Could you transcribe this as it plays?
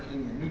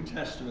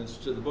Testaments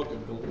to the book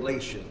of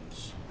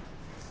Galatians.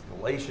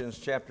 Galatians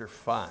chapter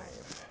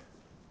 5.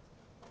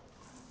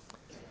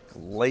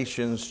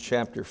 Galatians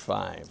chapter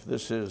 5.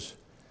 This is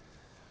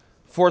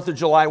 4th of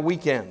July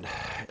weekend,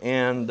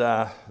 and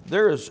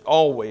there is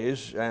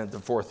always, at the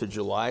 4th of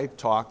July,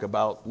 talk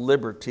about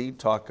liberty,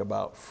 talk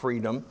about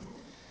freedom.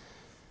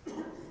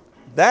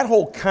 That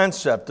whole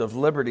concept of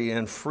liberty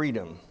and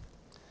freedom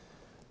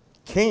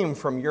came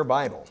from your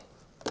Bible.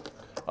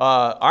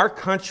 Our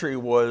country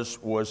was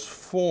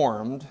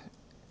formed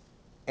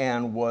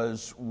and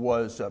was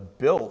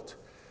built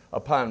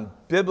upon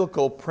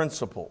biblical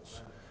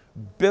principles,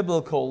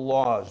 biblical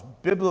laws,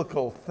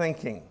 biblical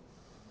thinking.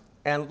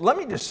 And let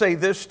me just say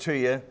this to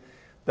you,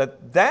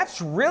 that's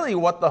really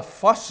what the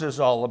fuss is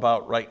all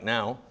about right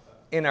now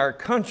in our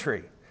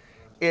country.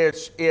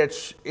 It's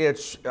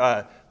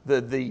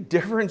the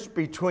difference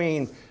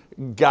between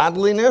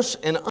godliness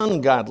and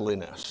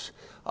ungodliness.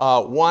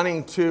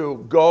 Wanting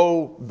to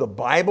go the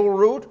Bible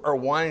route or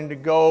wanting to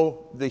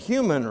go the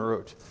human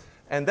route.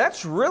 And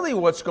that's really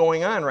what's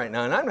going on right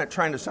now. And I'm not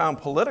trying to sound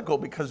political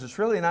because it's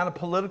really not a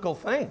political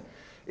thing.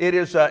 It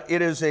is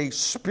a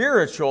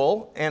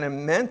spiritual and a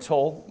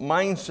mental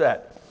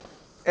mindset.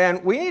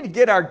 And we need to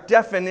get our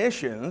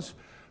definitions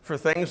for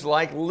things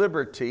like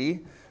liberty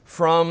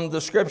from the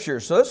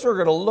Scriptures. So that's what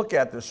we're going to look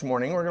at this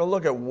morning. We're going to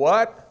look at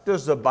what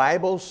does the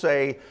Bible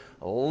say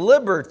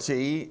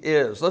liberty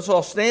is. Let's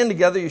all stand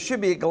together. You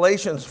should be at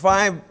Galatians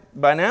 5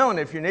 by now, and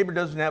if your neighbor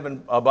doesn't have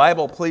a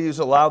Bible, please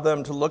allow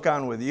them to look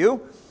on with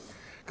you.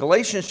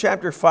 Galatians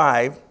chapter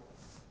 5,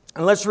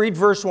 and let's read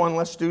verse 1.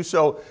 Let's do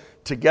so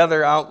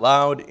together out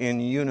loud in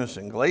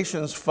unison.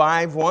 Galatians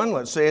 5:1,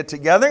 let's say it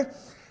together.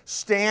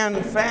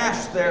 Stand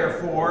fast,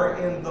 therefore,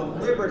 in the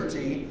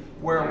liberty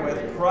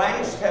wherewith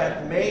Christ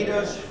hath made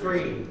us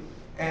free,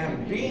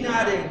 and be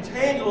not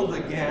entangled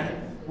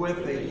again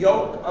with the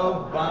yoke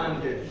of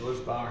bondage.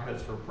 Let's bow our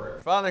heads for prayer.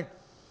 Father,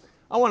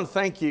 I want to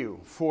thank you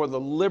for the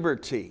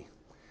liberty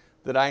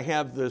that I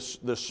have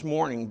this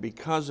morning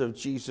because of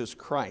Jesus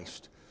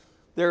Christ.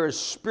 There is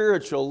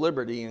spiritual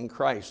liberty in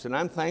Christ, and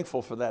I'm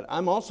thankful for that.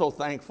 I'm also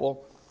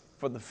thankful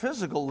for the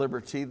physical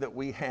liberty that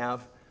we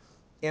have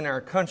in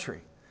our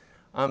country.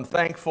 I'm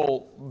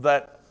thankful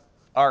that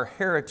our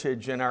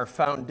heritage and our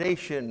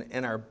foundation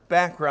and our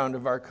background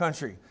of our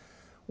country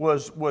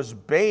was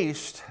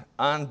based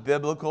on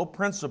biblical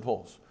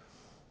principles.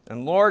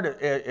 And Lord,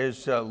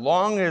 as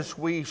long as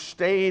we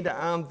stayed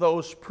on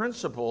those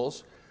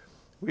principles,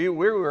 we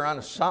were on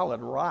a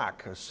solid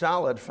rock, a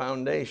solid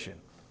foundation.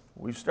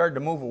 We've started to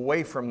move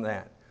away from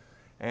that.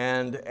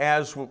 And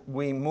as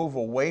we move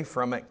away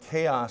from it,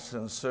 chaos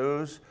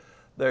ensues.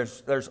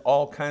 There's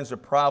all kinds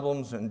of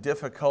problems and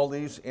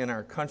difficulties in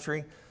our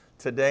country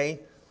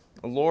today.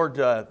 Lord,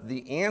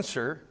 the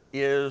answer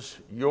is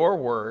your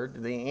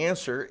word. The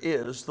answer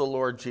is the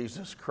Lord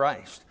Jesus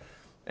Christ.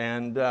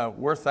 And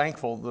we're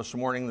thankful this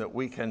morning that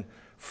we can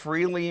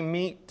freely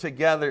meet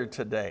together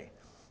today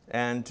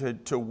and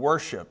to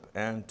worship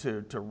and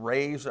to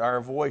raise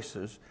our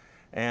voices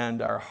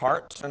and our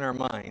hearts and our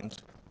minds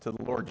to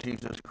the Lord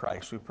Jesus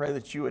Christ. We pray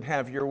that you would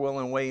have your will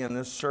and way in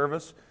this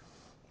service.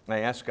 I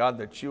ask God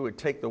that you would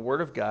take the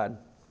word of God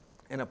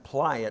and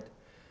apply it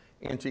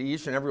into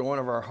each and every one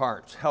of our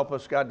hearts. Help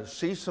us, God, to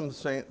see some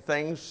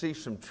things, see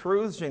some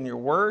truths in your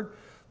word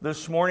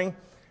this morning.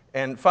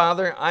 And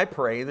Father, I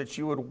pray that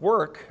you would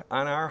work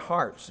on our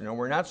hearts. You know,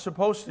 we're not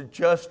supposed to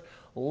just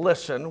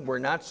listen. We're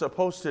not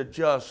supposed to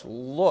just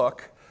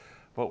look,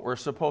 but we're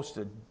supposed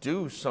to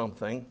do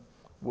something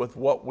with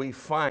what we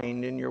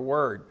find in your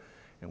word.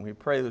 And we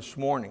pray this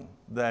morning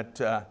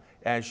that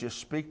as you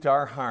speak to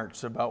our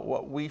hearts about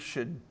what we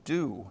should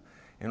do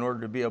in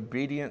order to be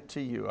obedient to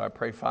you, I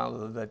pray,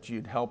 Father, that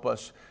you'd help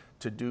us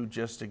to do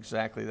just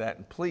exactly that.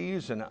 And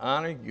please and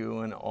honor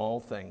you in all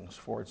things,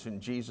 for it's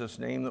in Jesus'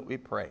 name that we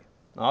pray.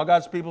 All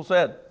God's people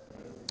said,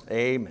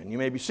 amen. You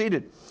may be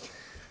seated.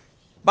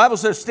 The Bible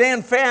says,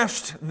 stand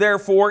fast,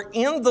 therefore,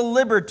 in the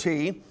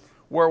liberty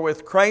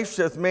wherewith Christ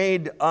hath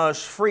made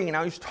us free.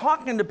 Now, he's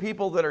talking to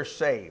people that are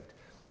saved.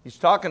 He's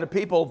talking to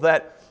people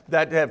that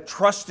have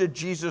trusted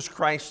Jesus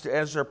Christ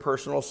as their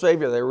personal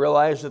Savior. They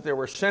realized that they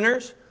were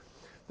sinners.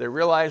 They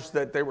realized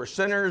that they were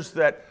sinners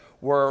that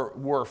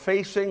were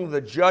facing the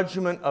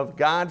judgment of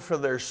God for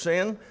their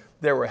sin.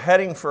 They were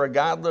heading for a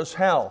godless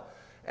hell.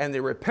 And they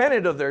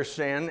repented of their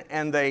sin,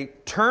 and they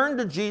turned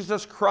to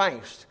Jesus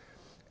Christ.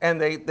 And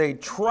they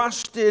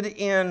trusted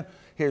in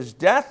his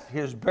death,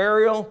 his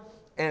burial,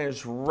 and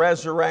his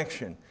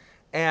resurrection.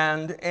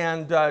 And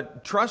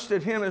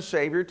trusted him as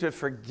Savior to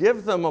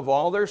forgive them of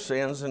all their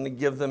sins and to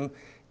give them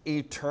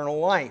eternal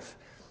life.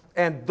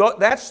 And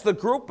that's the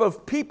group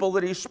of people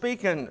that he's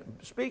speaking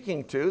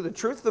to. The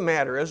truth of the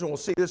matter is, and we'll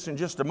see this in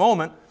just a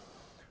moment,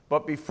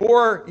 but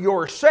before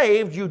you're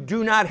saved, you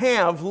do not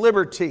have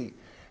liberty.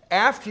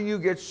 After you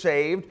get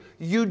saved,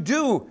 you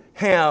do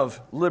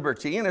have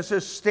liberty. And it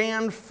says,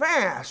 stand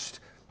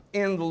fast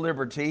in the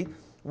liberty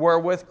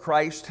wherewith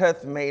Christ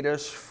hath made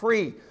us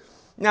free.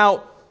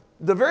 Now,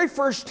 the very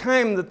first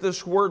time that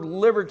this word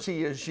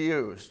liberty is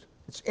used,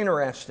 it's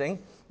interesting.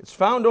 It's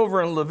found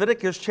over in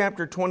Leviticus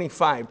chapter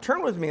 25.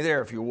 Turn with me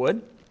there if you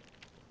would.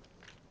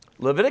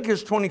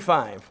 Leviticus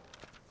 25.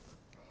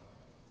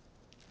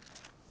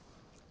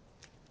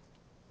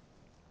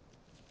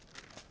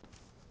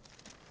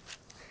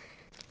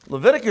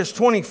 Leviticus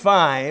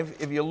 25,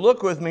 if you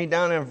look with me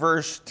down in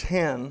verse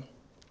 10,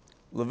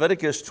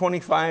 Leviticus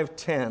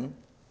 25:10.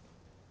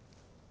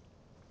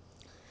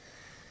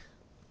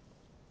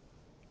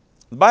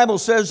 The Bible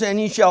says, "And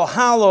ye shall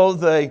hallow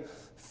the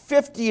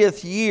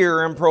 50th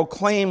year and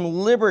proclaim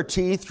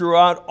liberty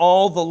throughout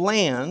all the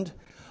land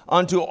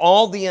unto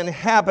all the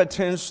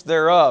inhabitants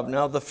thereof."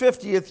 Now, the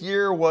 50th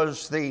year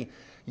was the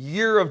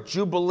year of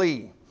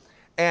Jubilee,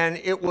 and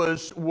it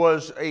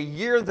was a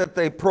year that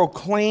they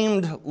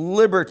proclaimed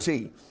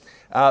liberty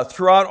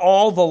throughout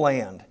all the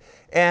land.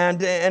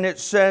 And it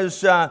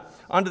says,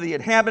 "Unto the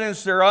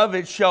inhabitants thereof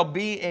it shall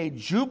be a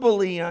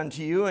jubilee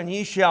unto you, and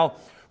ye shall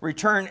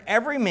return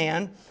every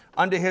man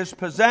unto his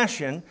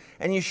possession,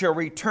 and ye shall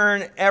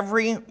return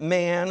every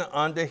man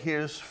unto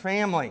his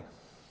family."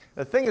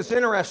 The thing that's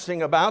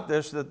interesting about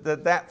this,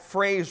 that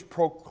phrase,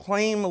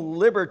 proclaim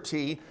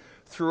liberty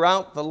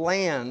throughout the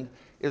land,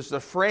 is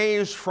the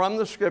phrase from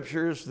the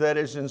scriptures that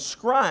is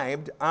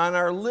inscribed on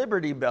our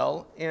Liberty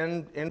Bell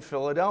in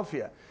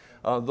Philadelphia.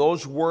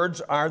 Those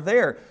words are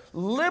there.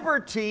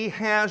 Liberty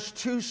has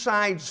two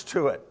sides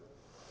to it.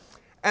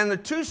 And the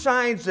two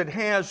sides it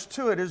has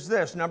to it is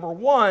this. Number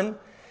one,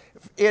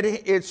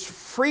 it's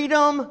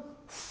freedom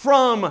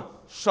from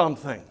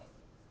something.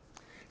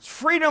 It's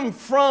freedom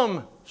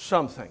from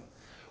something.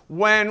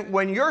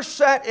 When you're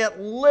set at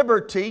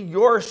liberty,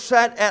 you're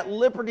set at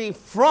liberty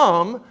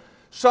from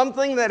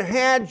something that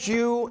had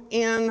you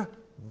in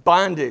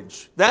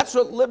bondage. That's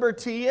what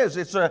liberty is.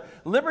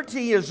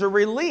 Liberty is a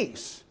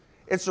release.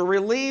 It's a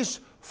release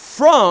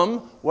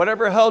from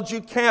whatever held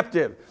you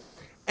captive.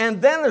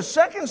 And then the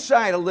second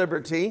side of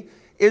liberty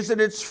is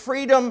that it's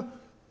freedom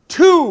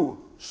to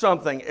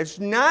something. It's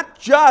not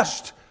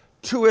just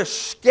to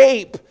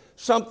escape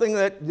something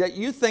that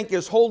you think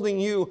is holding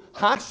you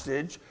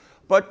hostage,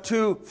 but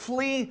to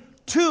flee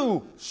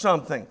to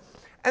something.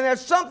 And that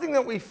something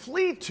that we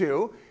flee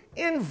to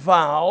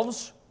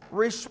involves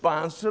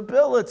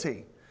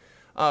responsibility.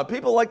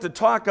 People like to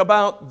talk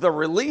about the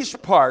release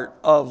part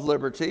of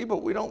liberty,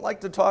 but we don't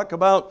like to talk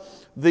about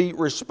the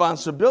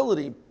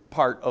responsibility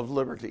part of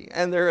liberty.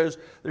 And there's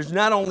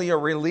not only a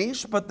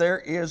release, but there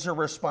is a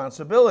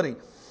responsibility.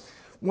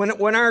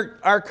 When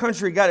our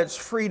country got its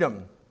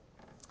freedom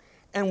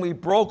and we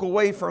broke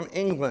away from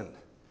England,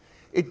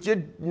 it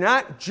did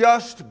not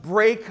just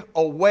break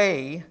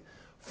away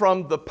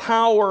from the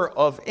power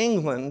of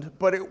England,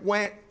 but it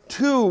went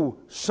to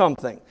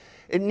something.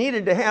 It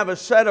needed to have a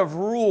set of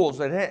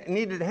rules. It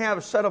needed to have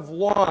a set of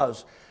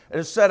laws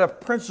and a set of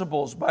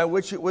principles by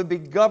which it would be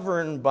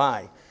governed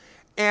by.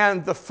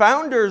 And the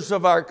founders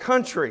of our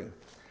country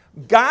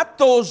got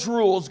those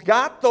rules,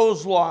 got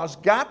those laws,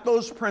 got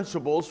those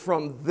principles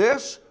from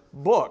this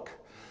book.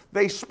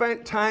 They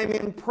spent time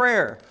in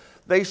prayer.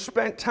 They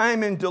spent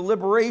time in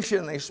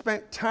deliberation. They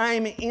spent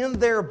time in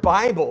their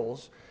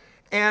Bibles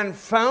and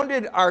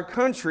founded our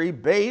country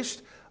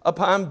based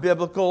upon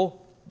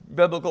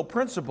biblical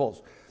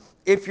principles.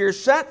 If you're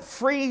set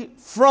free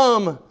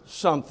from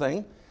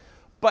something,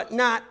 but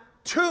not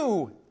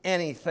to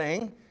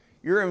anything,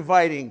 you're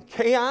inviting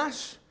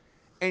chaos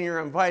and you're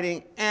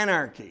inviting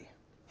anarchy.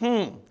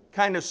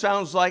 Kind of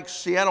sounds like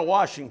Seattle,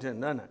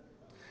 Washington, doesn't it?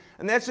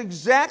 And that's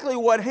exactly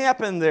what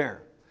happened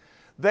there.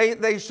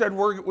 They said,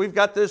 we've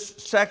got this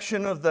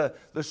section of the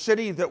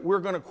city that we're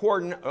going to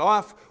cordon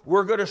off.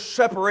 We're going to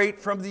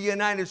separate from the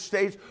United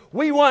States.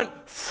 We want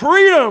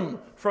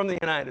freedom from the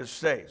United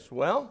States.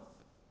 Well,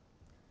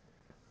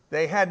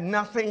 they had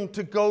nothing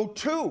to go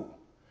to.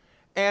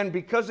 And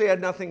because they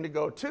had nothing to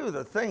go to,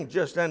 the thing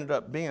just ended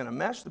up being a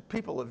mess. The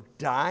people have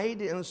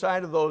died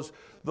inside of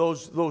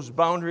those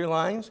boundary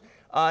lines.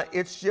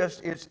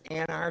 It's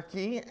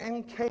anarchy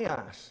and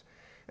chaos.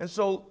 And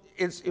so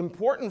it's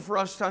important for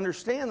us to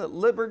understand that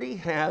liberty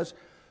has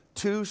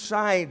two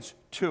sides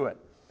to it.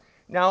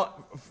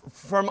 Now,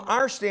 from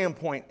our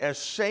standpoint as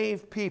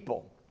saved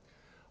people,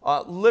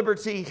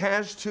 liberty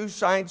has two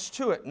sides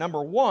to it.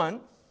 Number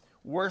one,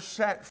 we're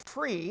set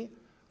free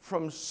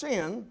from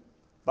sin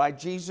by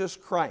Jesus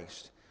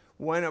Christ.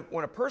 When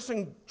a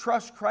person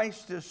trusts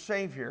Christ as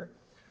Savior,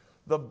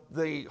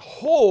 the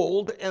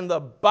hold and the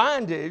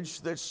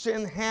bondage that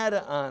sin had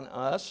on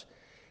us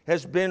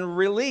has been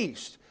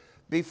released.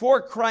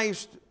 Before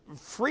Christ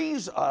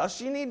frees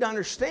us, you need to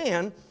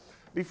understand,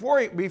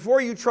 before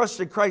you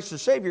trusted Christ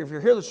as Savior, if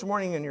you're here this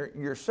morning and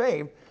you're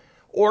saved,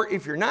 or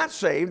if you're not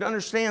saved,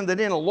 understand that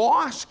in a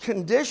lost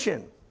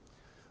condition,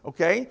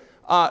 okay,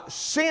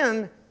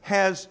 sin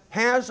has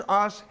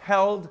us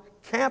held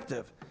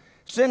captive.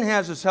 Sin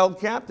has us held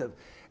captive.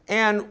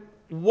 And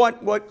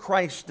what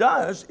Christ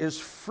does is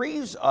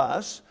frees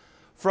us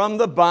from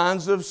the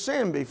bonds of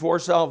sin. Before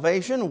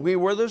salvation, we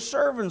were the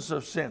servants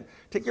of sin.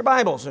 Take your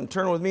Bibles and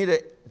turn with me to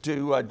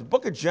the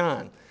book of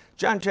John,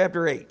 John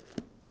chapter 8.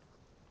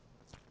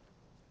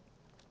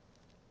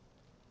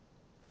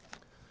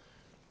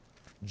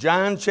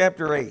 John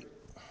chapter 8.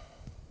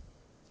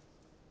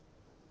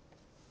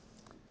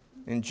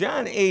 In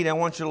John 8, I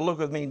want you to look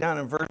with me down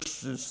in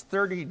verses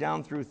 30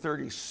 down through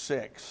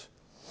 36.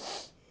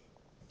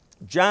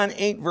 John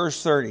 8,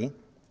 verse 30.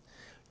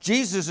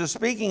 Jesus is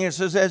speaking. It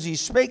says, as he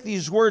spake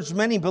these words,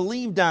 many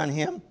believed on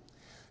him.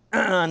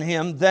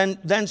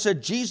 Then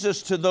said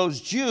Jesus to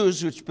those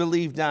Jews which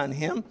believed on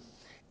him,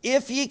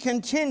 if ye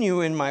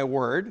continue in my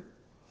word,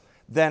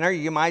 then are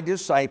ye my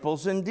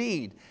disciples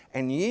indeed.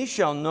 And ye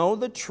shall know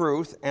the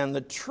truth, and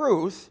the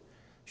truth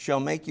shall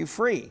make you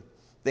free.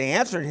 They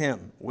answered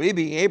him, we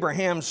be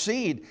Abraham's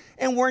seed,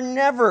 and were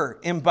never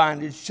in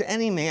bondage to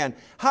any man.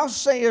 How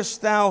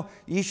sayest thou,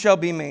 ye shall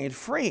be made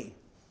free?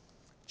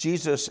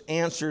 Jesus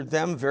answered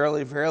them,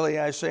 verily, verily,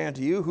 I say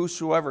unto you,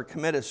 whosoever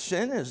committeth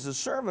sin is the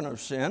servant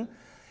of sin,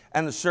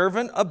 and the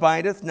servant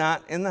abideth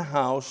not in the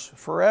house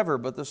forever,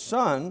 but the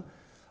Son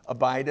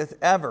abideth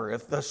ever.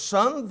 If the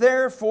Son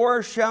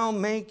therefore shall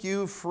make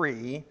you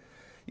free,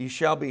 ye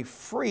shall be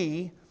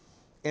free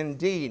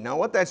indeed. Now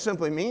what that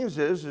simply means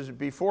is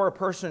before a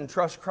person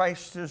trusts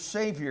Christ as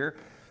Savior,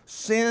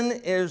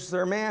 sin is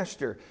their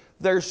master.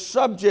 They're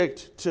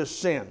subject to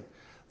sin.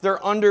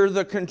 They're under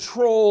the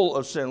control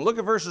of sin. Look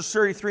at verses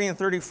 33 and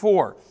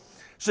 34.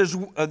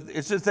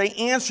 It says, they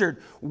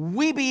answered,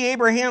 we be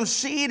Abraham's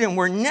seed, and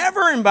were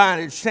never in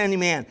bondage to any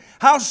man.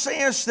 How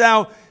sayest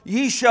thou,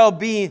 ye shall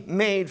be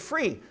made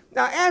free?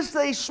 Now, as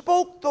they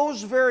spoke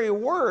those very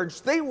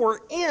words, they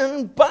were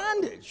in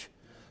bondage.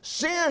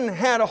 Sin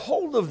had a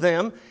hold of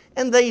them,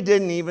 and they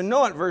didn't even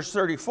know it. Verse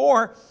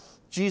 34,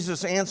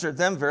 Jesus answered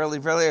them, verily,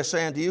 verily, I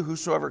say unto you,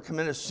 whosoever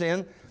committeth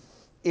sin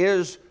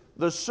is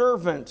the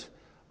servant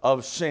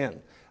of sin.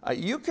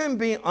 You can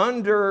be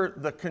under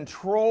the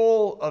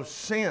control of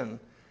sin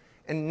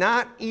and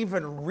not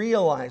even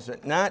realize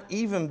it, not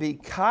even be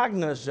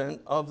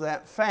cognizant of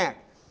that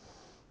fact.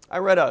 I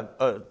read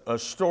a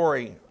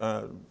story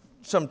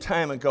some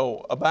time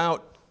ago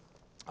about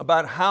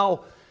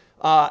how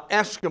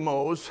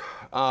Eskimos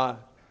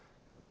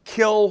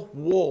kill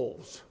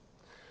wolves.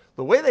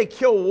 The way they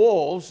kill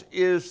wolves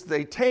is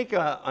they take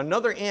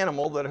another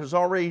animal that has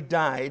already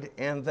died,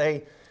 and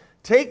they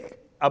take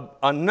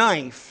a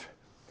knife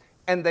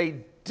and they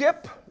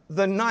dip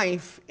the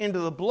knife into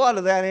the blood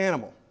of that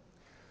animal.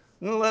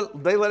 And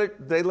they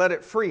let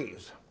it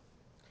freeze.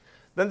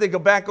 Then they go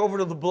back over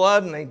to the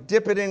blood and they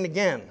dip it in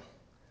again.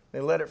 They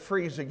let it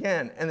freeze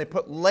again. And they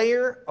put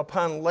layer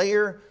upon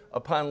layer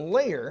upon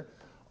layer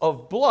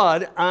of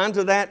blood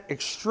onto that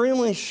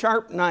extremely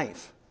sharp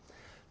knife.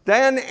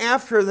 Then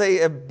after they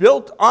have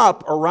built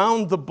up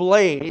around the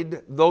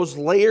blade those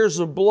layers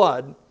of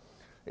blood,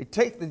 they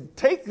take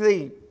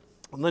the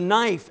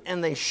knife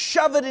and they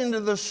shove it into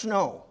the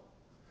snow.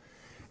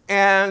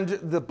 And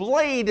the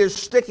blade is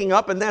sticking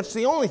up, and that's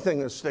the only thing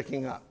that's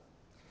sticking up.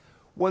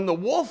 When the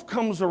wolf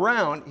comes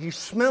around, he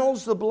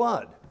smells the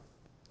blood.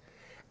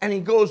 And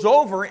he goes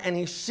over and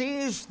he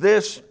sees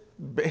this,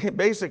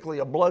 basically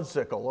a blood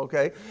sickle,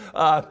 okay?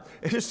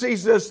 He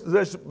sees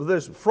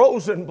this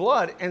frozen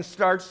blood and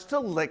starts to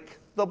lick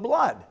the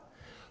blood.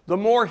 The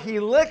more he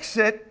licks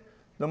it,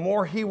 the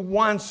more he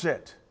wants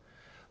it.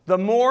 The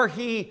more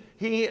he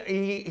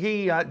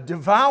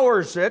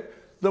devours it,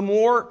 the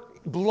more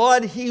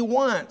blood he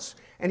wants.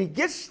 And he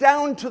gets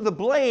down to the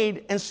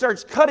blade and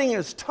starts cutting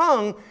his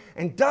tongue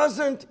and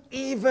doesn't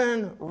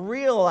even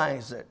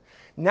realize it.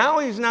 Now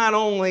he's not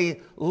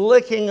only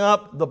licking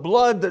up the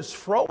blood that's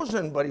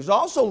frozen, but he's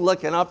also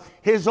licking up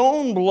his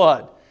own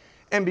blood.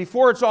 And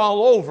before it's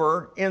all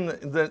over, in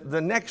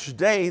the next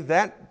day,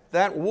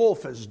 that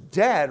wolf is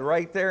dead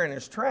right there in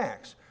his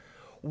tracks.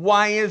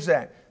 Why is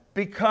that?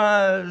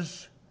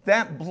 Because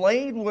that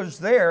blade was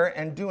there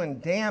and doing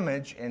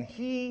damage, and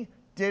he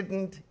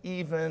didn't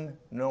even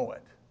know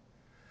it.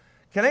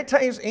 Can I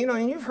tell you,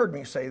 and you've heard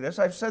me say this,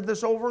 I've said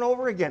this over and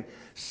over again.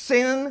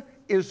 Sin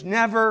is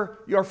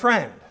never your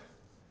friend.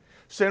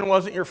 Sin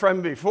wasn't your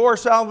friend before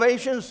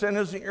salvation. Sin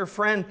isn't your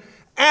friend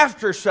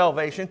after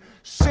salvation.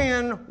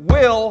 Sin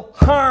will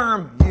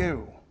harm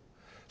you.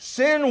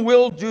 Sin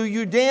will do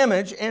you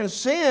damage, and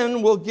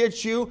sin will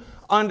get you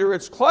under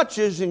its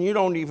clutches, and you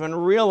don't even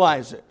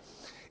realize it.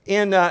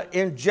 In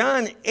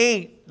John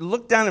 8,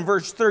 look down in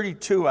verse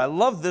 32. I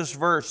love this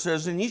verse. It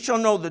says, and ye shall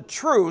know the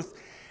truth,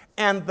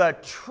 and the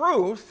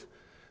truth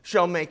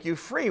shall make you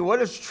free. What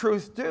does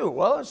truth do?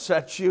 Well, it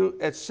sets you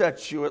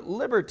at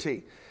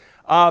liberty.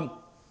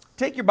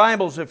 Take your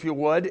Bibles, if you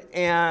would,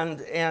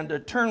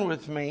 and turn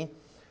with me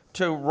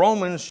to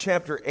Romans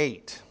chapter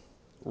 8.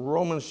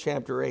 Romans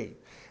chapter 8.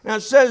 Now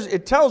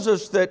it tells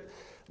us that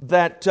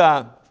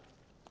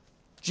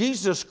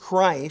Jesus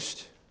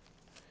Christ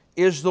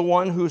is the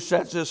one who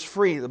sets us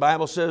free. The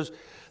Bible says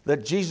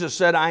that Jesus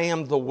said, I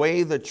am the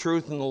way, the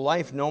truth, and the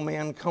life. No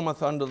man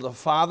cometh unto the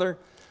Father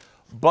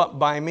but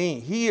by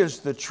me. He is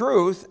the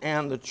truth,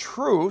 and the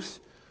truth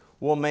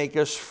will make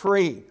us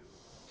free.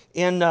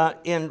 In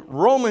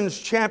Romans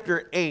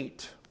chapter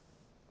 8,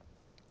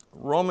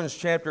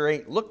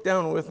 look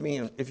down with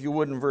me, if you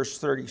would, in verse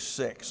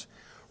 36.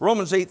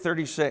 Romans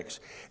 8:36.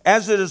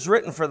 As it is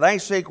written, for thy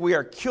sake we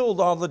are killed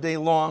all the day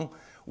long.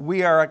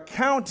 we are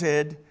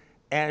accounted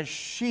as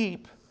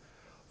sheep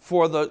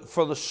for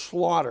the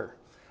slaughter.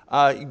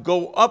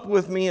 Go up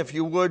with me, if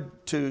you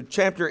would, to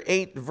chapter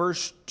 8,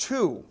 verse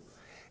 2.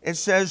 It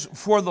says,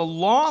 "For the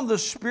law of the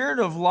Spirit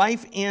of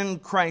life in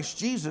Christ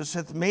Jesus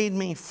hath made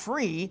me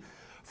free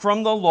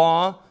from the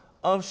law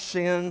of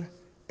sin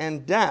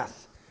and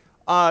death."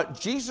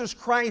 Jesus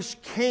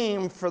Christ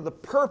came for the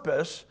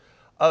purpose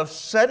of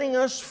setting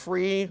us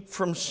free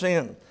from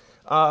sin.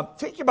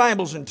 Take your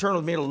Bibles and turn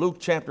with me to Luke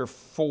chapter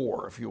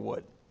 4, if you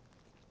would.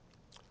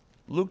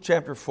 Luke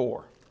chapter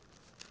 4.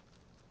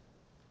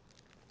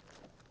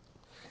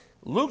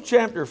 Luke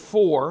chapter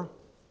 4.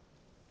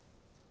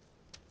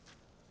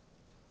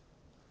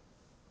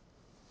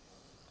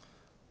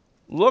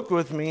 Look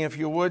with me, if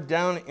you would,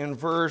 down in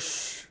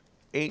verse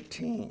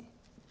 18.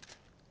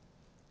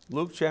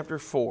 Luke chapter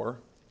 4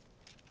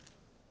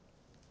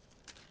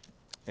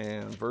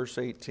 and verse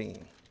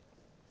 18.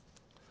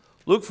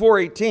 Luke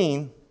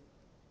 4:18.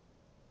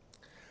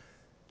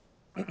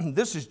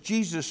 This is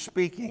Jesus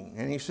speaking,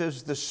 and he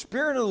says, "The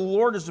Spirit of the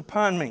Lord is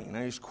upon me."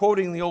 Now he's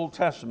quoting the Old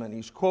Testament.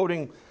 He's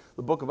quoting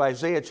the book of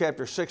Isaiah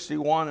chapter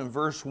 61 and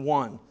verse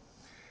 1.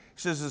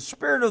 He says, "The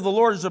Spirit of the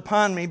Lord is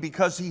upon me,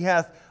 because he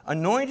hath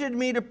anointed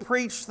me to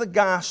preach the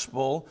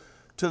gospel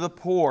to the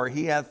poor.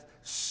 He hath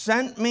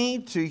sent me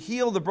to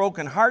heal the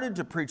brokenhearted,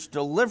 to preach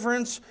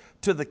deliverance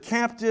to the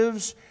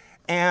captives,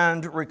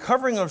 and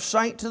recovering of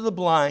sight to the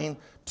blind,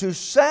 to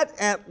set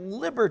at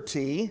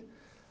liberty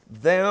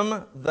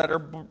them that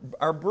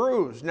are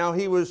bruised." Now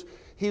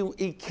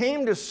he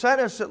came to set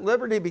us at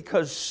liberty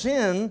because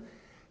sin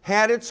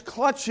had its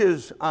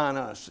clutches on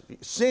us.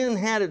 Sin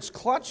had its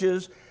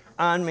clutches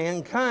on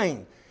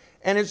mankind.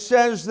 And it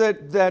says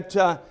that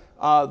the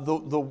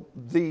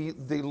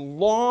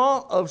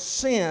law of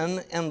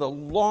sin and the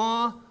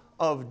law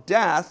of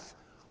death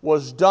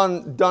was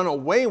done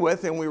away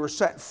with, and we were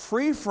set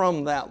free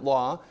from that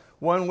law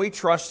when we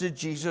trusted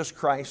Jesus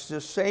Christ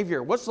as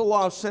Savior. What's the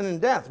law of sin and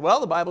death? Well,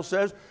 the Bible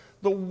says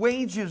the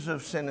wages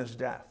of sin is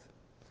death.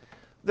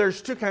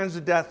 There's two kinds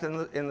of death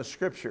in the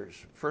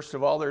Scriptures. First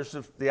of all, there's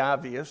the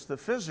obvious, the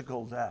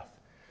physical death.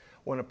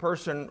 When a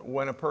person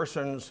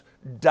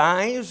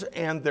dies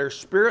and their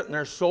spirit and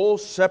their soul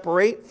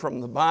separate from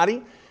the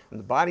body, and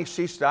the body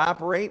ceases to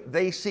operate,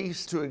 they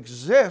cease to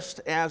exist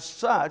as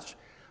such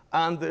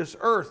on this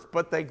earth,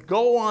 but they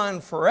go on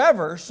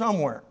forever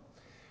somewhere.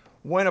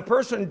 When a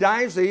person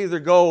dies, they either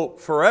go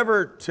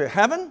forever to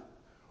heaven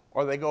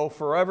or they go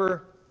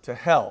forever to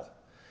hell.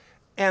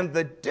 And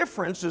the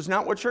difference is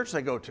not what church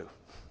they go to.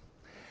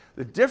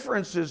 The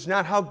difference is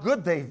not how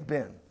good they've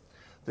been.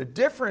 The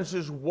difference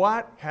is,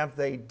 what have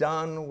they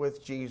done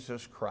with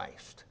Jesus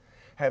Christ?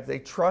 Have they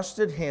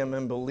trusted him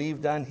and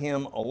believed on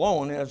him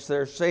alone as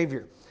their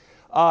Savior?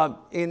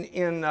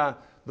 In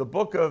the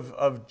book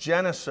of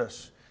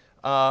Genesis,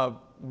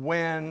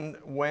 when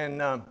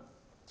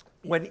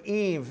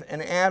Eve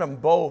and Adam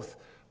both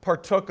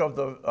partook of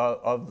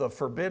the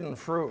forbidden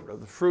fruit,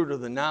 of the fruit of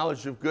the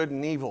knowledge of good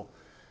and evil,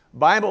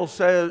 Bible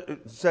says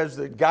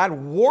that God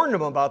warned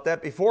them about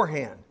that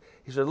beforehand.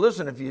 He said,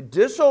 "Listen, if you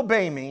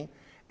disobey me,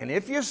 and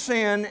if you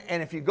sin,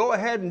 and if you go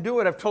ahead and do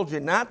what I've told you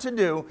not to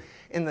do,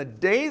 in the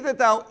day that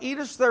thou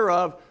eatest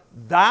thereof,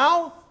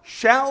 thou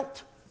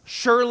shalt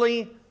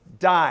surely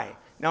die."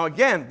 Now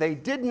again, they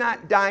did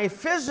not die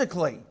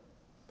physically,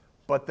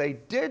 but they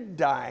did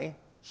die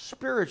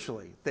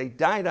spiritually. They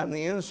died on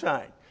the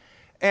inside.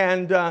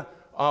 And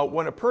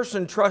when a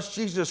person trusts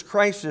Jesus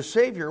Christ as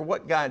Savior,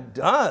 what God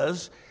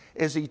does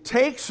is he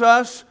takes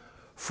us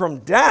from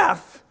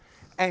death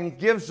and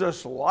gives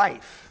us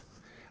life.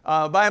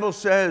 The Bible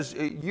says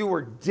you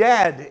were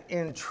dead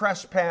in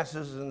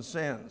trespasses and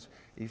sins,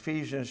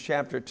 Ephesians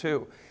chapter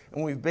 2.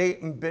 And we've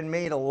been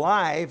made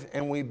alive,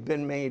 and we've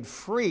been made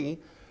free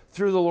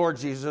through the Lord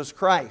Jesus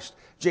Christ.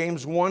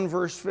 James 1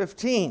 verse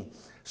 15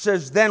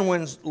 says, "Then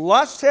when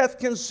lust hath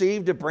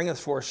conceived, it bringeth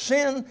forth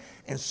sin,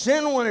 and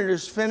sin, when it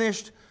is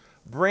finished,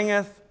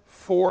 bringeth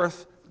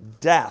forth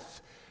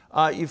death."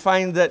 You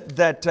find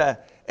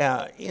that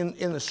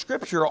in the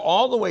Scripture,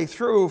 all the way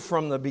through,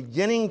 from the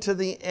beginning to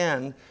the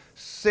end,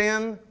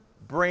 sin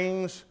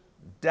brings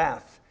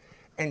death.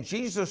 And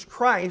Jesus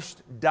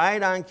Christ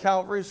died on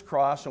Calvary's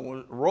cross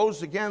and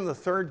rose again the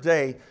third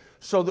day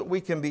so that we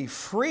can be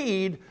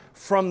freed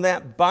from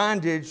that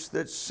bondage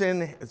that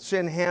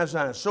sin has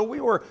on us. So we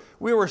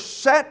were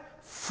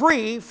set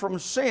free from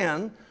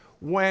sin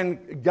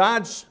when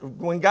God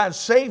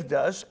saved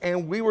us,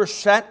 and we were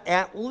set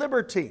at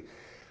liberty.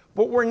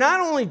 But we're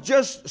not only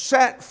just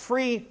set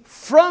free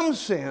from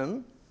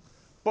sin,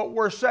 but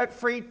we're set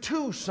free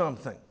to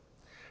something.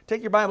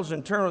 Take your Bibles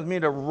and turn with me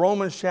to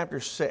Romans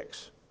chapter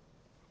 6.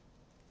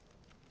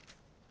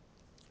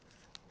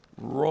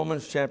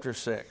 Romans chapter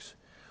 6.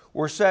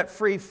 We're set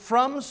free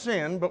from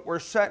sin, but we're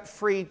set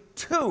free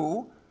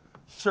to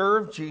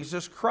serve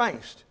Jesus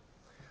Christ.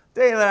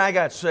 The day that I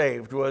got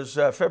saved was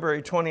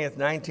February 20th,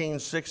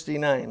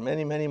 1969,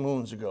 many, many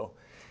moons ago.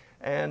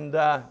 And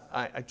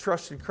I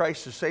trusted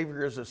Christ as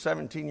Savior as a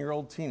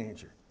 17-year-old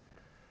teenager.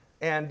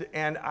 And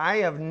I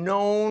have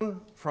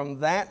known from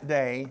that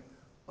day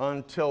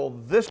until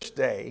this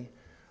day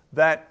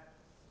that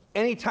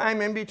any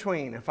time in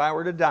between, if I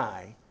were to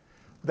die,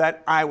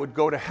 that I would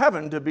go to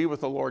heaven to be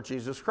with the Lord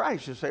Jesus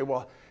Christ. You say,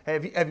 well,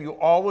 have you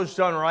always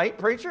done right,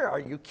 preacher? Are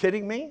you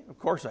kidding me? Of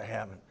course I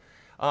haven't.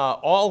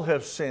 All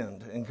have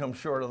sinned and come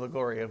short of the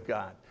glory of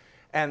God.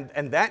 And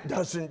that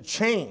doesn't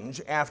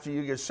change after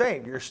you get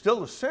saved. You're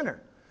still a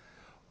sinner.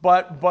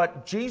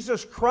 But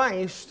Jesus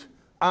Christ,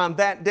 on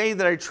that day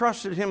that I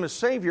trusted him as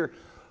Savior,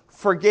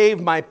 forgave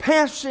my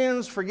past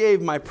sins,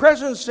 forgave my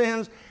present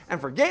sins,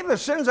 and forgave the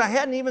sins I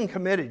hadn't even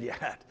committed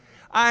yet.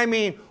 I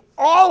mean,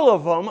 all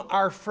of them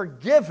are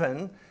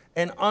forgiven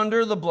and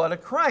under the blood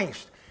of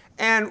Christ.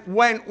 And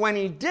when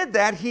he did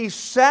that, he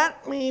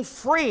set me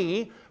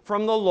free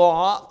from the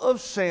law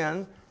of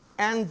sin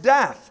and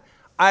death.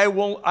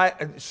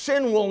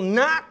 Sin will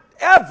not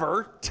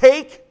ever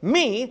take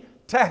me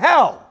to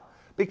hell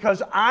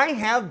because I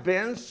have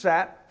been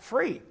set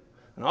free.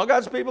 And all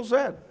God's people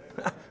said,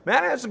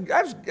 man,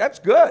 that's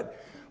good.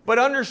 But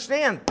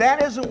understand,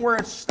 that isn't where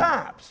it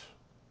stops.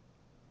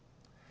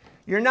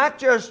 You're not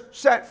just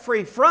set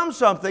free from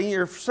something,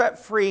 you're set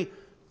free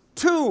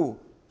to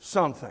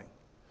something.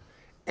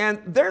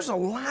 And there's a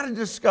lot of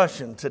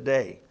discussion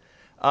today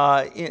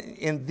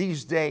in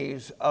these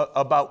days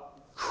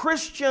about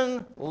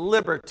Christian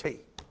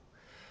liberty.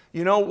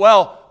 You know,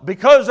 well,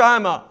 because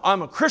I'm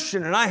a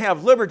Christian and I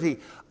have liberty,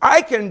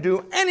 I can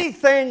do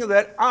anything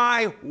that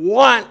I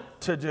want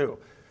to do.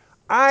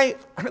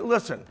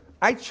 Listen,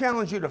 I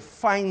challenge you to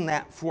find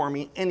that for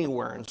me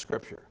anywhere in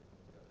Scripture.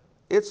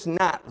 It's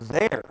not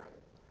there.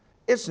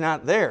 It's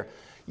not there.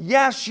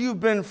 Yes, you've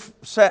been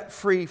set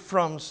free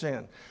from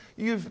sin.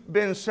 You've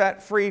been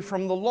set free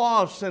from the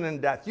law of sin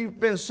and death. You've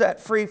been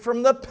set free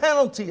from the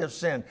penalty of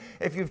sin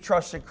if you've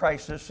trusted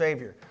Christ as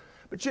Savior.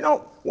 But you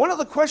know, one of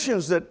the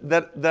questions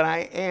that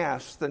I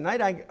asked the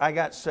night I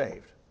got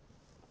saved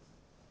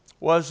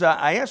was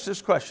I asked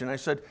this question. I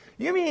said,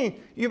 you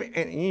mean,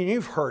 and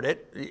you've heard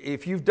it,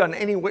 if you've done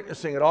any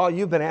witnessing at all,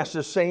 you've been asked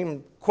the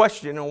same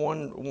question in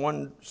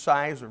one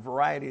size or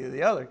variety or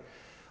the other.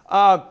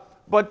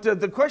 But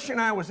the question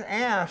I was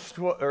asked,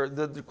 or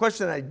the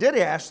question I did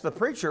ask the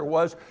preacher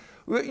was,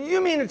 you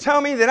mean to tell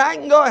me that I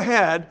can go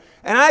ahead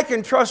and I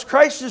can trust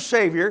Christ as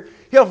Savior,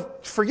 He'll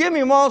forgive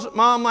me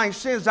all my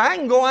sins, I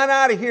can go on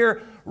out of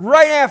here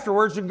right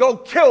afterwards and go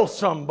kill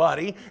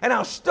somebody, and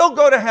I'll still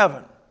go to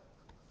heaven?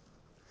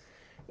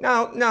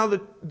 Now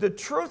the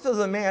truth of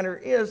the matter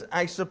is,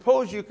 I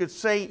suppose you could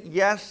say,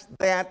 yes,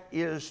 that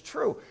is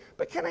true.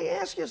 But can I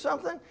ask you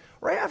something?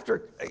 Right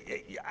after,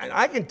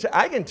 I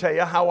can tell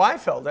you how I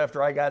felt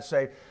after I got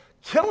saved.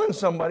 Killing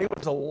somebody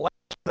was the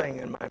last thing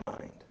in my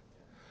mind.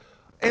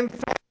 In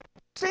fact,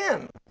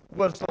 sin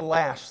was the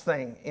last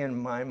thing in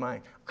my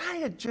mind. I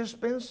had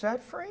just been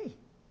set free.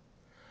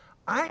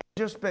 I had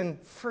just been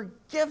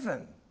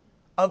forgiven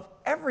of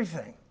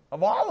everything,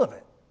 of all of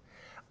it.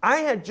 I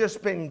had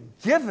just been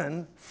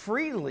given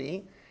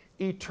freely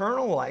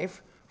eternal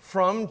life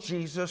from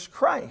Jesus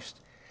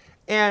Christ.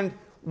 And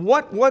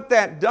what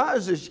that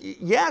does is,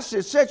 yes,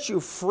 it sets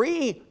you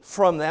free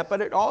from that,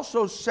 but it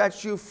also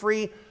sets you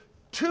free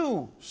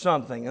to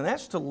something, and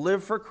that's to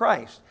live for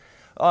Christ.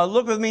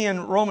 Look with me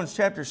in Romans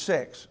chapter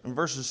 6, in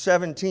verses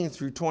 17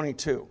 through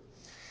 22.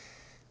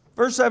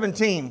 Verse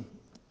 17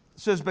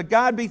 says, "But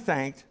God be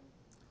thanked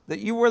that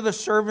you were the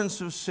servants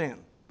of sin,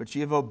 but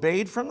ye have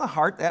obeyed from the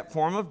heart that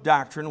form of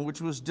doctrine which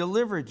was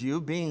delivered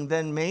you, being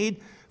then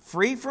made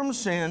free from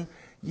sin,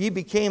 ye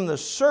became the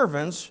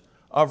servants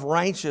of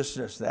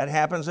righteousness." That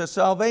happens at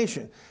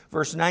salvation.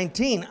 Verse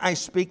 19, "I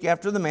speak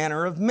after the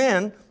manner of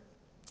men,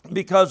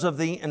 because of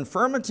the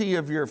infirmity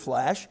of your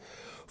flesh.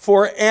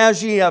 For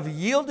as ye have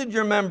yielded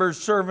your members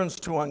servants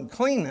to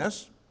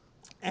uncleanness,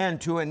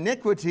 and to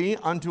iniquity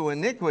unto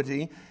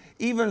iniquity,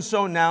 even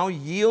so now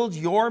yield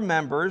your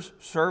members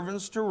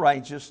servants to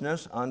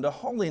righteousness unto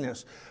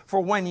holiness.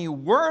 For when you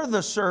were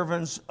the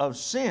servants of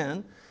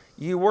sin,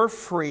 you were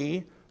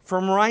free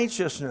from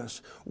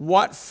righteousness.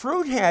 What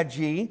fruit had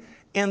ye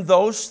in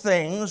those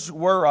things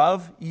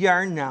whereof ye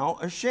are now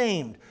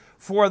ashamed?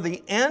 For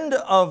the end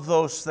of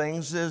those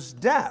things is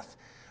death.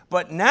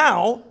 But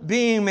now,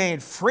 being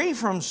made free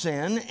from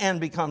sin and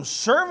become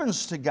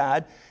servants to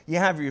God, ye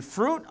have your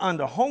fruit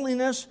unto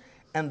holiness,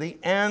 and the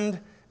end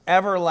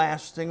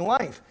everlasting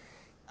life."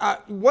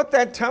 What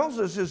that tells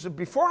us is that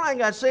before I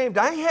got saved,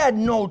 I had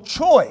no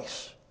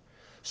choice.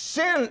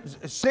 Sin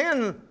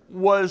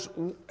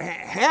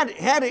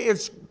had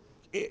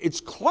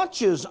its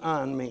clutches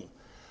on me.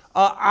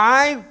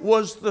 I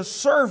was the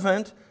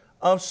servant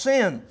of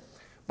sin.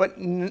 But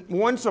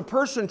once a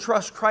person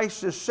trusts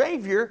Christ as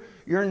Savior,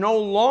 you're no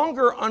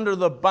longer under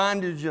the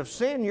bondage of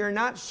sin. You're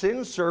not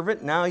sin's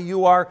servant. Now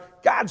you are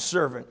God's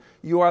servant.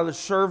 You are the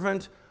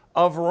servant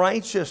of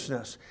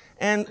righteousness.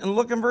 And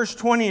look in verse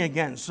 20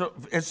 again. So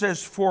it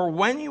says, "For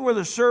when you were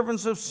the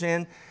servants of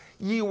sin,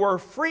 ye were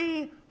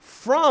free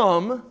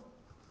from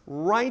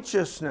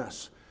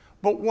righteousness."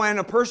 But when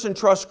a person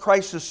trusts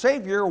Christ as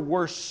Savior,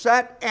 we're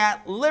set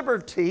at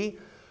liberty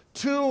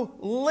to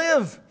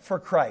live for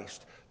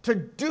Christ, to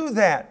do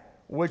that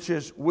which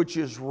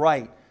is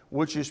right.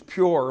 which is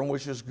pure and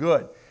which is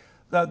good.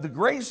 The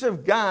grace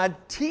of God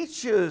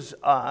teaches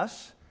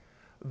us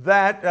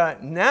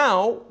that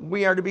now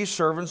we are to be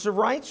servants of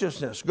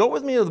righteousness. Go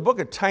with me to the book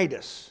of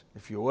Titus,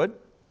 if you would.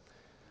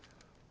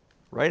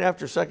 Right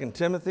after 2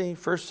 Timothy,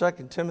 first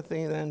 2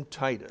 Timothy, then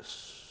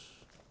Titus.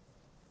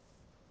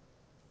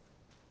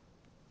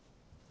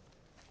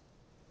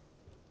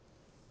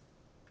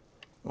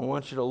 I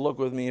want you to look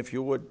with me, if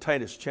you would,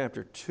 Titus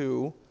chapter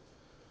 2,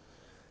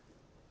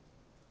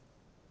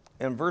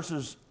 and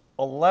verses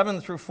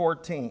 11 through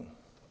 14.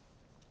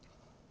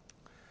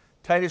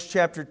 Titus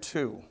chapter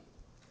 2,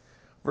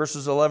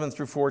 verses 11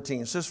 through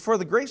 14. It says, "For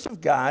the grace of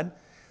God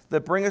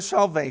that bringeth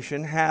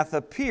salvation hath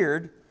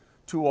appeared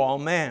to all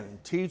men,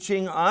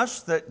 teaching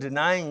us that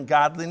denying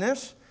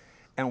godliness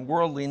and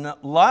worldly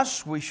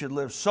lusts, we should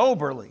live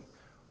soberly,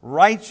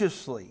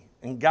 righteously,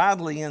 and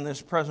godly in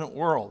this present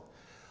world,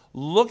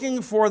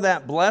 looking for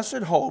that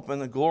blessed hope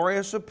and the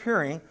glorious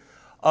appearing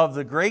of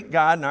the great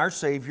God and our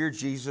Savior,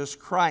 Jesus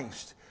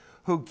Christ,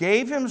 who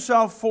gave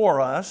himself for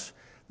us,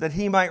 that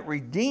he might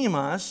redeem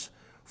us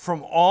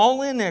from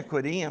all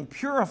iniquity and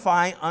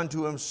purify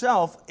unto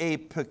himself a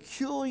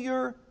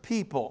peculiar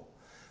people,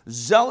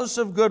 zealous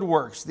of good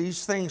works.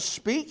 These things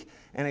speak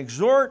and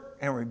exhort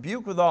and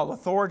rebuke with all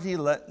authority.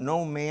 Let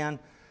no man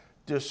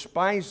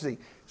despise thee." It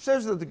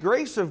says that the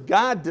grace of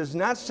God does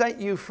not set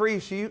you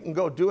free so you can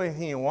go do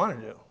anything you want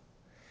to do.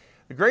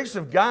 The grace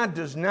of God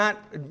does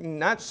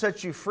not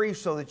set you free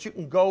so that you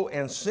can go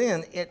and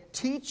sin. It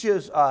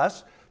teaches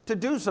us to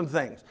do some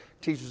things.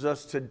 It teaches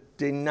us to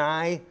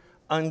deny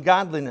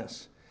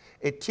ungodliness.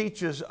 It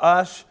teaches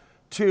us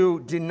to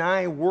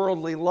deny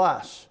worldly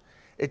lusts.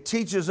 It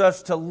teaches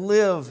us to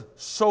live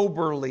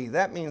soberly.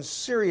 That means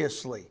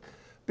seriously,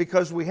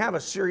 because we have a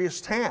serious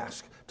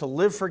task to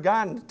live for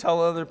God and to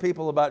tell other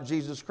people about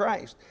Jesus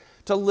Christ,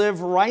 to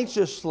live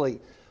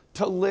righteously,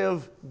 to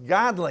live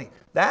godly.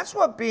 That's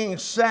what being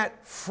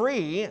set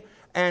free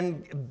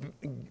and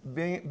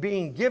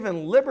being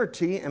given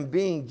liberty and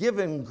being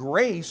given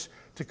grace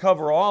to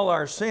cover all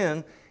our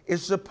sin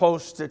is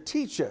supposed to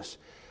teach us.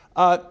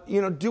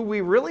 Do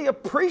we really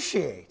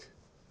appreciate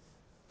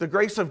the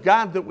grace of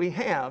God that we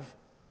have,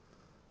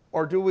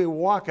 or do we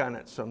walk on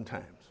it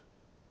sometimes?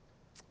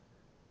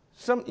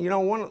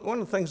 One of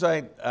the things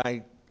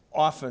I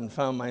often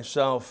found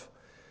myself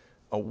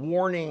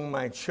warning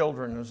my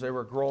children as they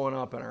were growing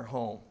up in our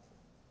home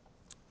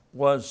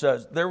was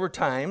there were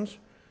times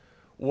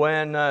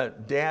when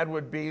Dad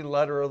would be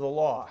letter of the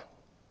law.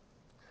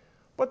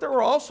 But there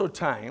were also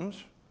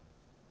times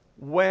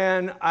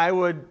when I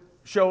would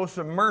show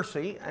some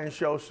mercy and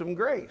show some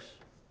grace.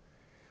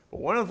 But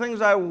one of the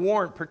things I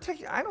warned,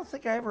 particularly, I don't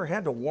think I ever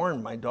had to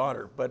warn my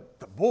daughter, but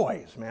the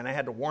boys, man, I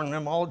had to warn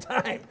them all the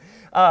time.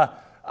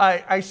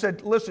 I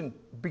said, listen,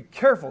 be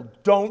careful.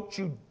 Don't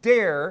you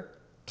dare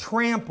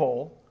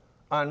trample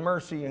on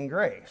mercy and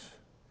grace.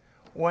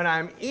 When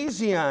I'm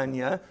easy on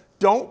you,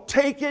 don't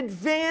take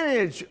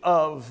advantage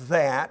of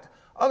that.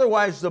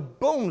 Otherwise, the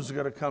boom's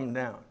going to come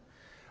down.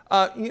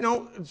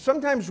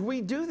 Sometimes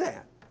we do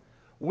that.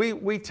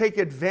 We take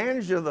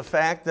advantage of the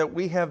fact that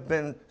we have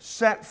been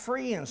set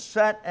free and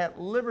set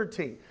at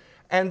liberty.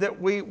 And that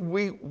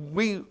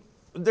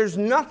there's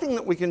nothing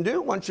that we can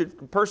do once a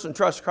person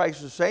trusts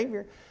Christ as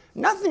Savior.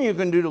 Nothing you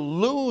can do to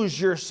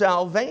lose your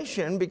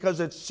salvation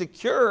because it's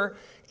secure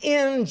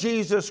in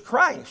Jesus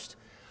Christ.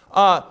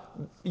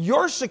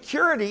 Your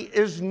security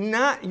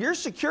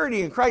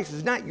in Christ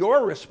is not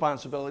your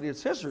responsibility,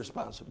 it's his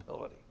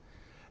responsibility.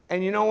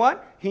 And you know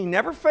what? He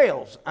never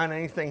fails on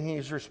anything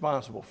he's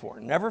responsible for.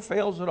 Never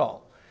fails at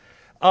all.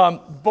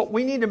 But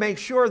we need to make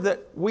sure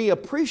that we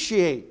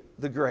appreciate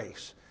the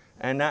grace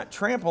and not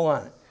trample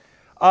on it.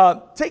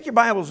 Take your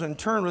Bibles and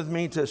turn with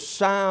me to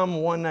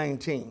Psalm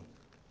 119.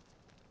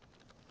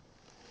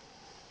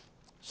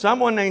 Psalm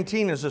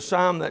 119 is a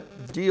psalm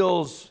that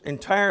deals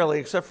entirely,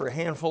 except for a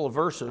handful of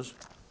verses,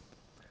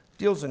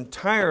 deals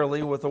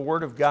entirely with the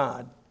Word of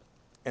God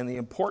and the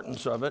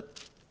importance of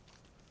it.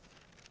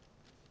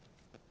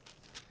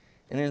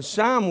 And in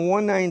Psalm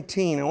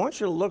 119, I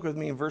want you to look with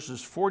me in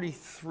verses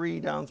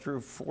 43 down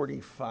through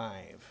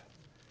 45.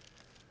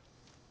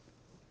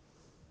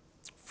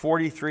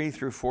 43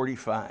 through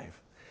 45.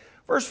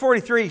 Verse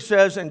 43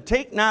 says, "And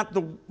take not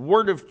the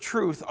word of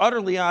truth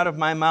utterly out of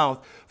my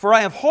mouth, for I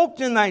have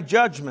hoped in thy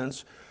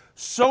judgments,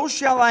 so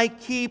shall I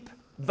keep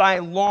thy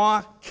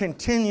law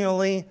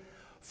continually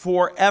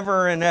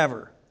forever and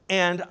ever.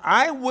 And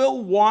I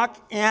will walk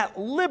at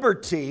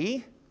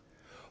liberty,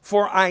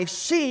 for I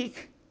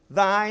seek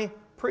thy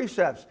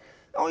precepts."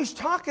 All he's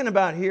talking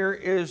about here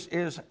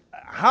is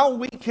how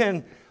we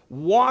can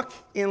walk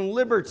in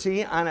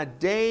liberty on a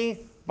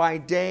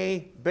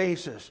day-by-day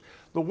basis.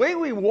 The way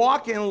we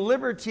walk in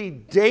liberty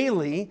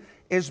daily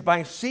is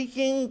by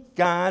seeking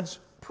God's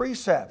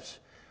precepts,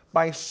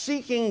 by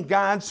seeking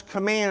God's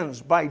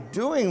commands, by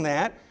doing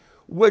that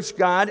which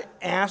God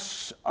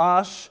asks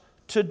us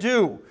to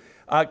do.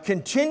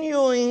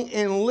 Continuing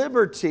in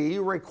liberty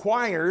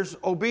requires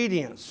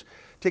obedience.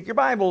 Take your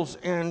Bibles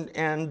and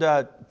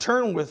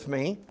turn with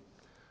me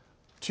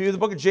to the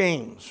book of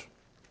James.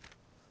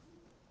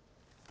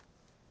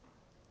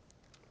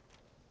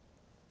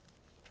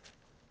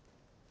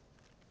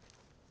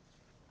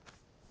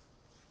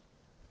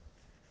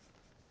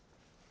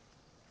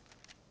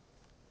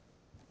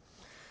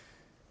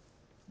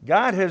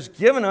 God has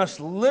given us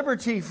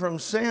liberty from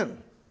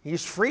sin.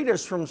 He's freed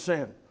us from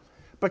sin.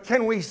 But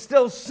can we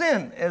still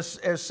sin as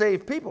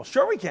saved people?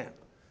 Sure we can.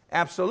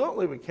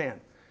 Absolutely we can.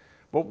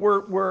 But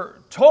we're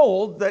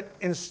told that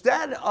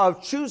instead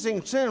of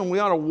choosing sin, we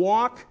ought to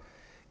walk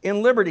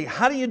in liberty.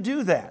 How do you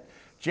do that?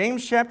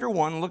 James chapter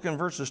 1, look in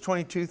verses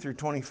 22 through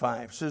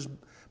 25. Says,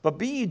 "But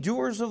be ye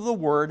doers of the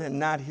word, and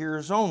not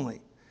hearers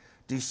only,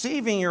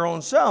 deceiving your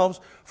own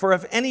selves. For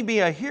if any be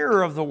a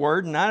hearer of the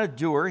word, not a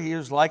doer, he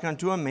is like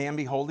unto a man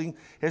beholding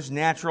his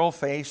natural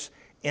face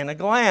in a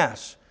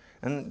glass."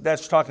 And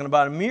that's talking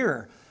about a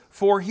mirror.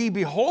 "For he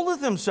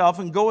beholdeth himself,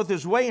 and goeth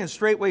his way, and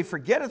straightway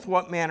forgetteth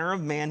what manner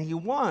of man he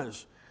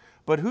was.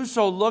 But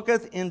whoso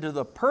looketh into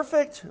the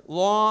perfect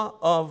law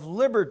of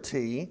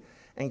liberty,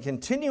 and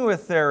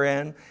continueth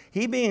therein,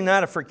 he being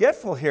not a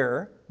forgetful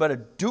hearer, but a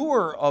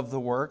doer of the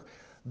work,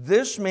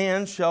 this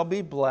man shall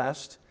be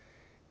blessed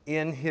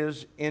in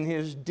his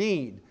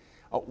deed."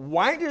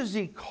 Why does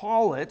he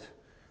call it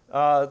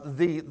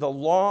the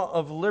law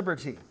of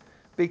liberty?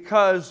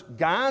 Because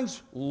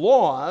God's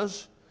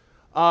laws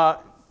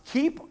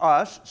keep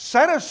us,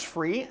 set us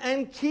free,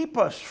 and keep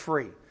us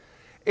free.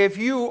 If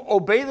you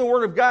obey the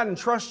Word of God and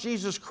trust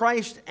Jesus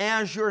Christ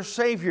as your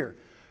Savior,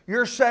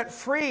 you're set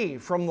free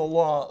from the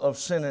law of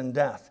sin and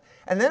death.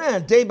 And then on a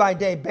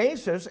day-by-day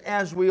basis,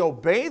 as we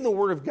obey the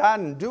Word of God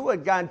and do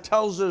what God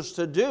tells us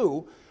to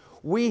do,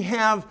 we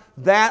have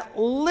that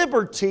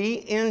liberty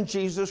in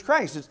Jesus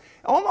Christ. It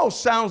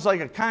almost sounds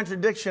like a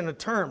contradiction of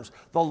terms,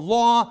 the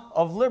law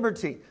of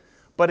liberty.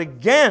 But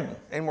again,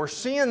 and we're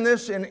seeing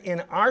this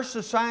in our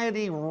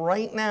society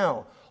right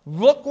now,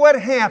 look what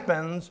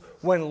happens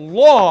when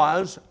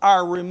laws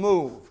are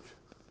removed.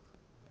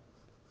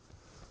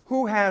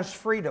 Who has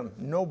freedom?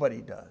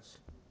 Nobody does.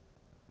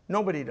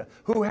 Nobody does.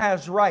 Who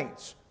has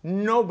rights?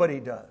 Nobody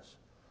does.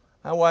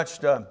 I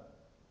watched a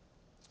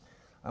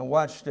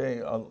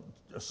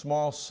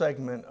small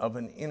segment of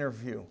an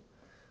interview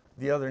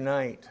the other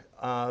night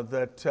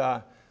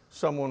that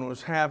someone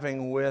was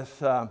having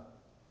with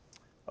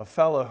a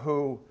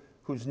fellow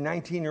whose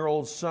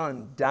 19-year-old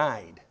son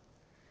died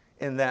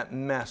in that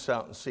mess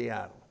out in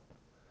Seattle.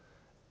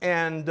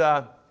 And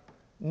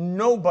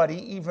nobody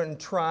even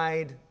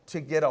tried to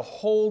get a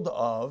hold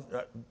of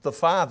the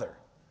father.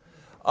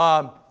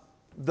 At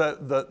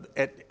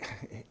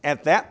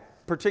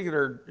that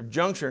particular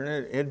juncture,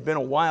 and it had been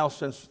a while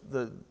since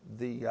the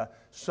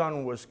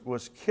son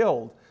was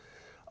killed,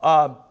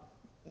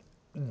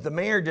 the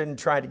mayor didn't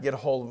try to get a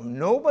hold of him.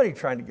 Nobody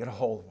tried to get a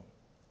hold of him.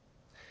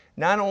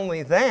 Not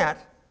only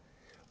that,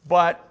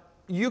 but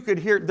you could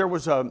hear,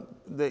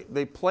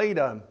 they played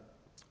a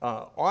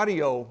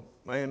audio,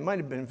 it might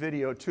have been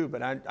video too,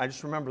 but I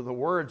just remember the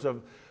words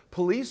of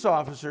police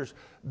officers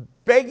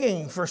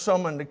begging for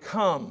someone to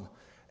come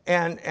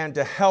and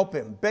to help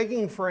him,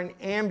 begging for an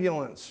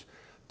ambulance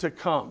to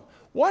come.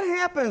 What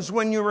happens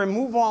when you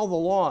remove all the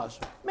laws?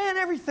 Man,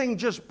 everything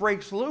just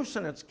breaks loose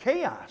and it's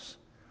chaos.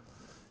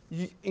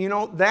 You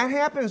know, that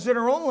happens in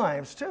our own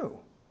lives too.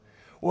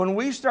 When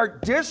we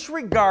start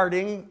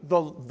disregarding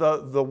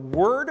the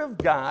Word of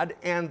God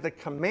and the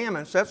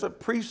commandments, that's what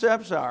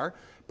precepts are.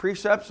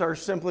 Precepts are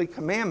simply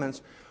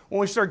commandments. When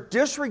we start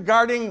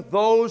disregarding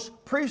those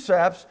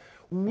precepts,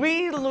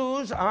 we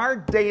lose our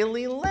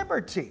daily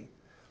liberty.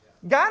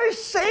 God has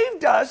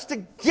saved us to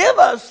give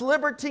us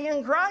liberty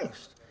in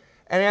Christ.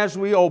 And as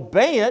we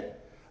obey it,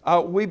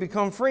 we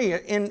become free.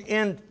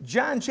 In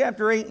John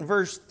chapter 8 and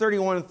verse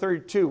 31 and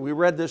 32, we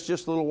read this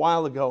just a little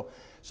while ago.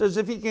 It says,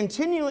 "If you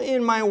continue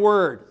in my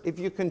word," if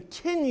you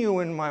continue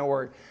in my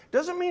word,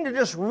 doesn't mean to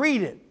just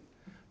read it.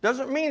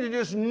 Doesn't mean to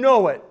just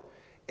know it.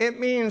 It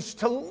means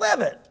to live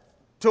it,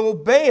 to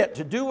obey it,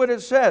 to do what it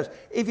says.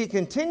 "If you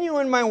continue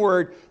in my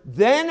word,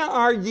 then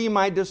are ye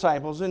my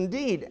disciples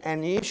indeed,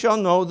 and ye shall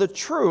know the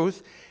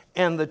truth,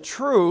 and the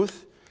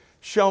truth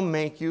shall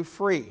make you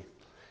free."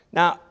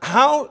 Now,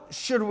 how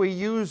should we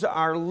use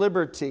our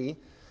liberty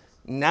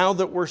now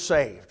that we're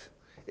saved?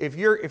 If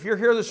you're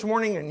here this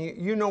morning and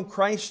you know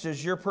Christ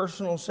as your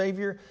personal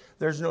Savior,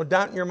 there's no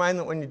doubt in your mind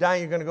that when you die,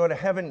 you're going to go to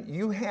heaven.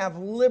 You have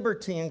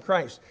liberty in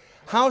Christ.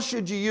 How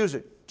should you use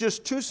it?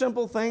 Just two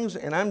simple things,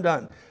 and I'm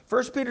done.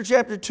 1 Peter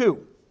chapter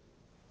 2.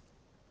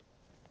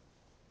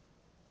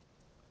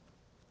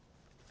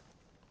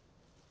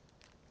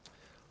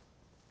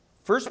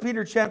 1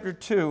 Peter chapter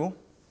 2.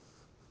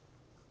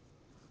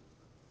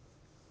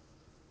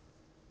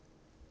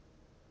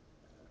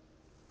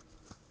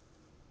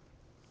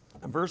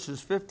 Verses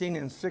 15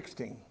 and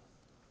 16.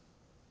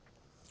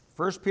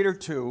 1 Peter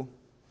 2,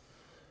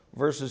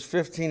 verses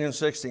 15 and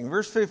 16.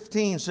 Verse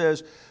 15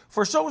 says,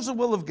 "For so is the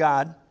will of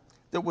God,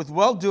 that with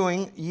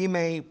well-doing ye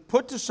may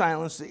put to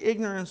silence the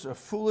ignorance of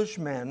foolish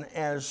men,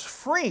 as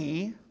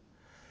free,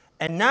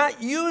 and not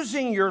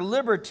using your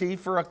liberty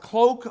for a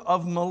cloak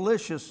of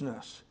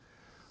maliciousness,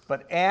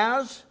 but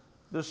as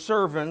the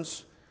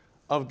servants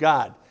of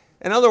God."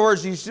 In other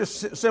words, he's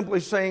just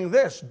simply saying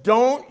this: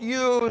 don't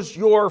use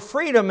your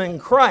freedom in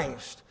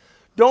Christ,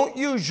 don't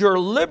use your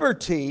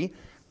liberty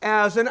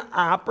as an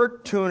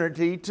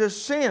opportunity to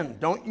sin.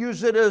 Don't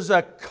use it as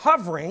a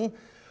covering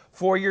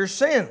for your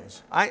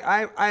sins.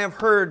 I have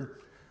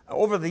heard,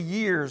 over the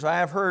years, I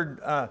have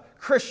heard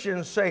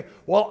Christians say,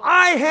 well,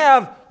 I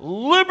have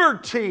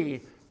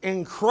liberty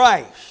in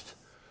Christ.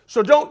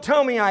 So don't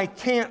tell me I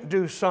can't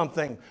do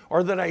something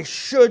or that I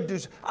should do.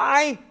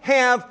 I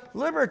have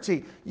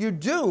liberty. You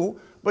do,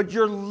 but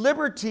your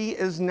liberty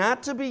is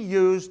not to be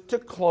used to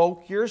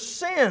cloak your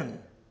sin.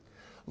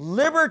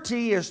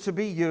 Liberty is to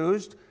be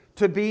used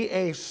to be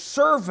a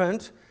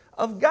servant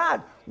of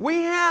God.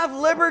 We have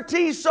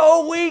liberty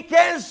so we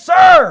can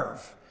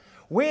serve.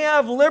 We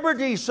have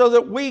liberty so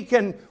that we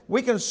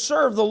can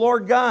serve the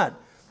Lord God.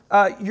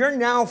 You're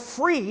now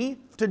free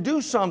to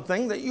do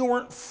something that you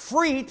weren't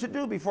free to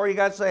do before you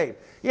got saved.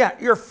 Yeah,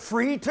 you're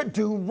free to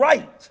do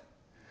right.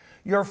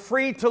 You're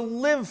free to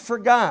live for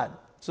God.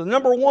 So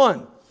number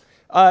one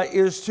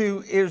is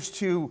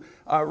to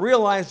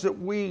realize that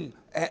we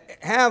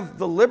have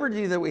the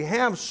liberty that we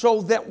have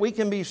so that we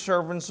can be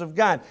servants of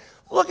God.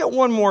 Look at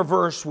one more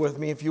verse with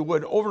me, if you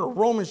would, over to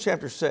Romans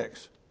chapter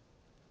 6.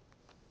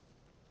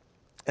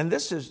 And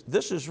this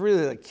is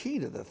really the key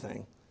to the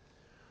thing.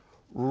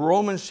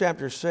 Romans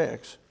chapter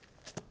 6.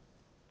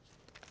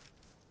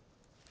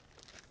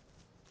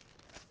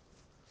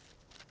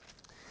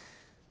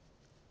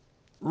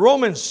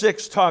 Romans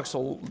 6 talks,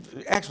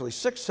 actually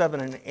 6,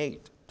 7, and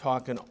 8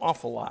 talk an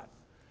awful lot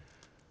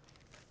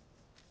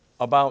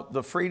about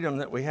the freedom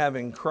that we have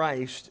in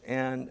Christ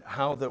and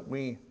how that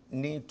we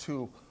need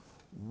to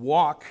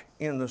walk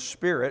in the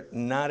Spirit,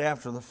 not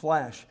after the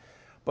flesh.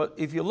 But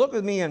if you look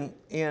with me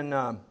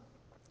in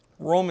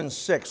Romans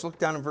 6, look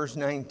down in verse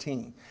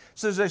 19. It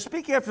says, I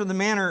speak after the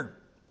manner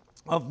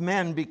of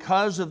men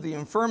because of the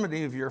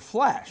infirmity of your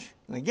flesh.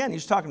 And again,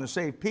 he's talking to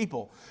saved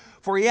people.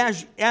 For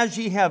as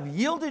ye have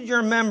yielded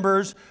your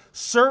members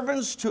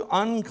servants to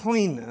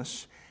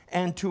uncleanness,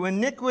 and to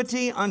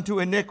iniquity unto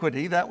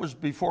iniquity, that was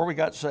before we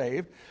got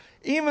saved,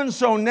 even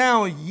so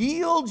now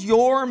yield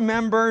your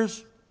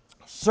members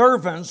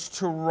servants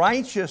to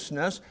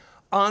righteousness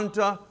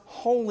unto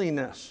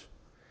holiness.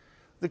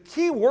 The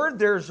key word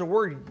there is the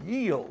word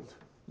yield.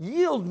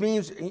 Yield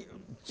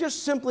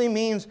just simply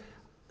means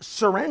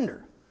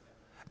surrender.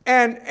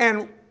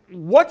 And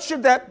what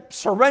should that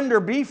surrender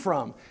be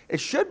from? It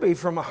should be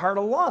from a heart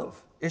of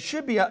love. It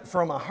should be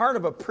from a heart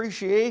of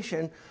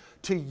appreciation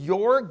to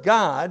your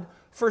God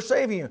for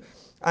saving you.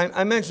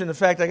 I mentioned the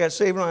fact I got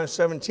saved when I was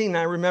 17. And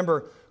I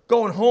remember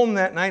going home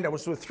that night. I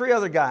was with 3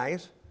 other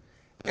guys.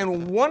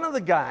 And one of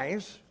the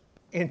guys,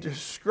 in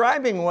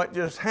describing what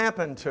just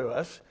happened to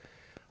us,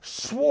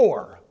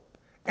 swore.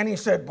 And he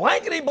said,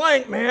 blankety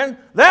blank, man,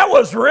 that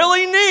was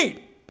really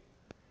neat.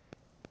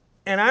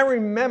 And I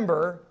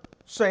remember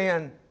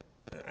saying,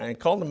 I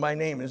called him by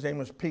name, his name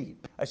was Pete.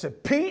 I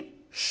said,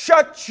 Pete,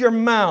 shut your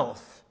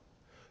mouth.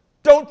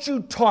 Don't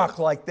you talk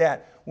like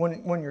that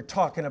when you're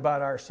talking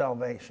about our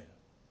salvation.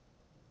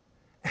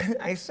 And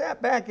I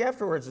sat back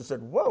afterwards and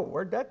said, whoa,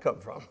 where'd that come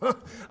from?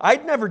 I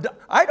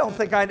don't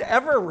think I'd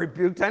ever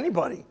rebuked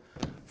anybody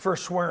for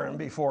swearing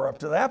before up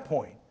to that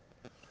point.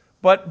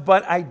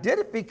 But I did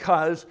it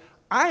because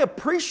I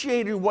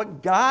appreciated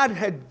what God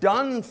had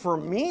done for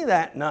me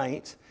that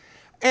night,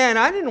 and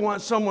I didn't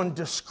want someone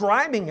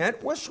describing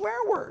it with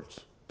swear words.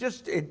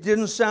 It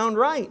didn't sound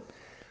right.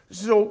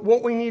 So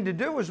what we need to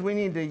do is we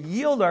need to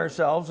yield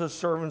ourselves as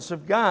servants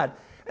of God.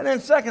 And then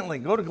secondly,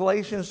 go to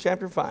Galatians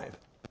chapter 5.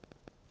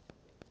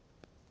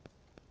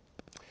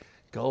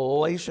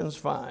 Galatians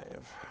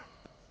 5.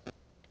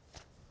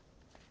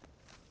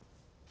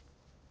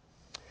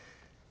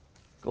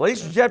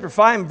 Galatians chapter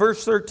 5 and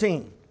verse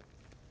 13.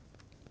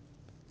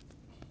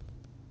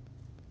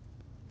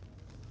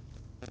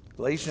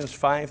 Galatians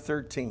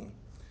 5:13.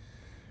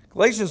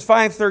 Galatians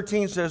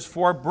 5:13 says,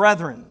 for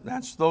brethren,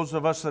 that's those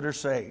of us that are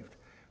saved,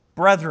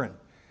 brethren,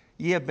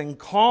 ye have been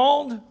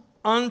called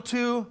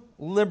unto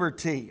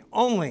liberty.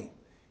 Only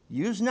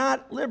use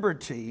not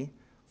liberty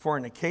for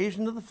an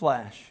occasion to the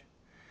flesh,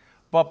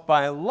 but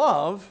by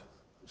love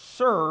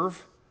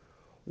serve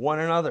one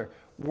another.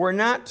 We're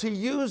not to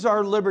use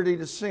our liberty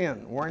to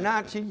sin. We're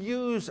not to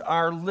use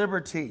our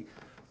liberty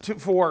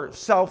for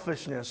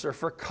selfishness or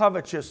for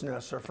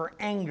covetousness or for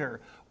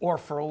anger or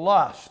for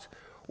lust.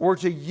 We're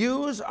to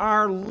use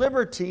our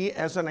liberty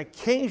as an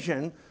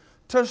occasion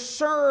to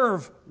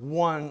serve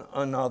one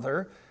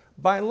another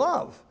by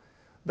love.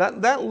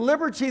 That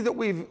liberty that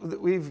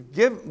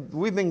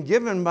we've been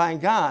given by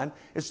God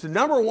is to,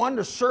 number one,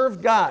 to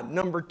serve God.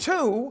 Number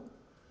two,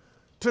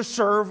 to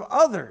serve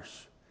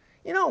others.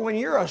 You know, when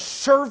you're a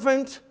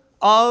servant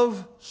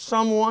of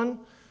someone,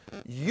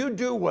 you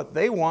do what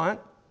they want,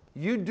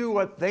 you do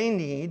what they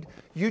need,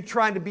 you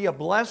try to be a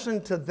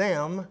blessing to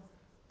them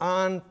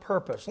on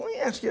purpose. Let me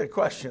ask you a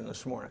question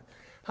this morning.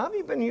 How have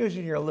you been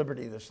using your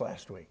liberty this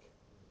last week?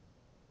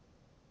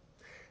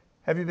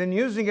 Have you been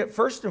using it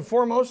first and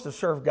foremost to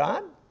serve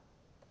God?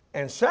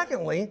 And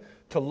secondly,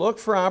 to look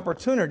for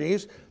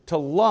opportunities to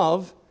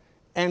love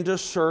and to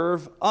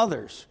serve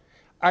others?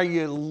 Are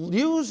you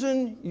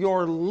using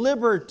your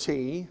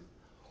liberty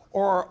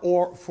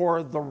or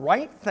for the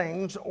right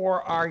things,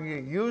 or are you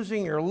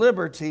using your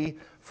liberty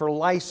for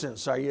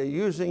license? Are you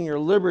using your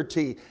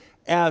liberty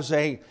as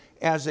a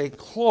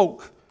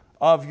cloak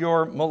of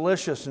your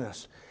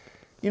maliciousness?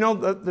 You know,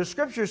 the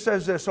scripture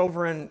says this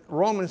over in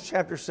Romans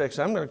chapter 6.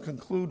 I'm going to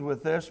conclude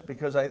with this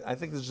because I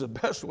think this is the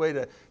best way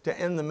to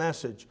end the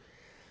message.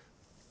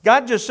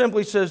 God just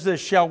simply says this: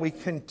 shall we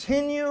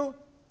continue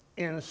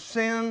in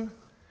sin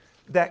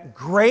that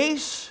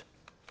grace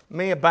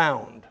may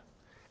abound?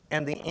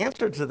 And the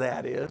answer to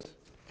that is,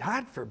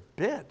 God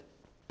forbid.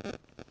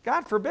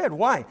 God forbid.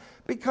 Why?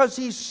 Because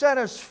He set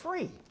us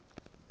free.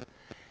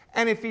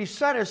 And if He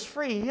set us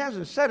free, He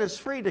hasn't set us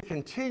free to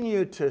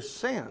continue to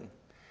sin.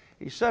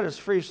 He set us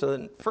free so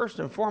that first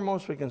and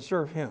foremost we can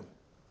serve Him.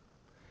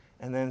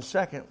 And then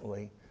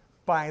secondly,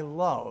 by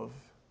love,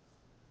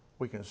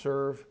 we can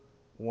serve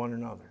one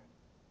another.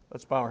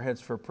 Let's bow our heads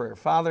for prayer.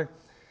 Father,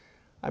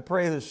 I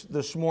pray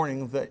this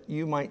morning that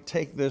You might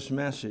take this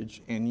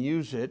message and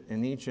use it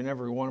in each and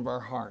every one of our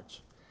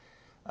hearts.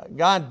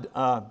 God,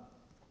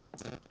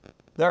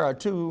 there are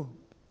two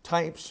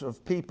types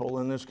of people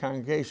in this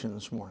congregation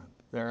this morning.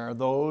 There are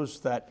those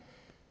that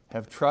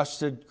have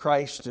trusted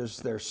Christ as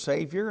their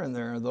Savior, and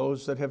there are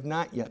those that have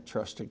not yet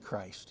trusted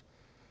Christ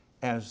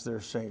as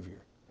their Savior.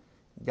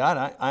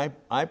 God,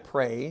 I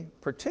pray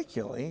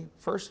particularly,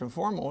 first and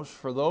foremost,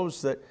 for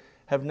those that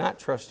have not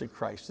trusted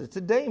Christ, that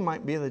today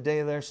might be the day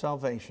of their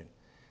salvation.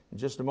 In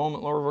just a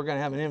moment, Lord, we're going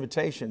to have an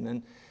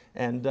invitation,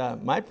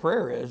 and my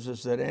prayer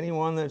is that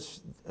anyone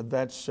that's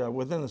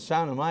within the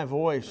sound of my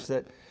voice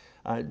that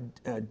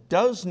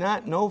does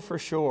not know for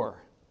sure,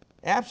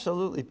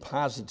 absolutely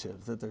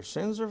positive, that their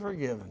sins are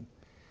forgiven,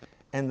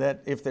 and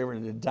that if they were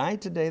to die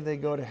today, they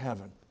go to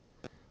heaven.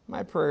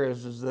 My prayer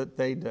is that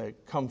they'd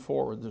come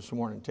forward this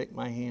morning, take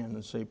my hand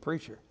and say,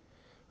 preacher,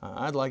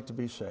 I'd like to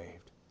be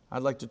saved.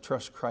 I'd like to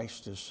trust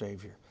Christ as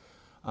Savior.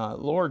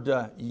 Lord,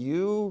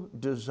 You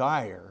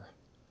desire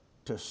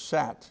to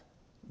set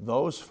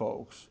those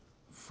folks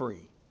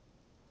free.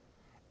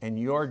 And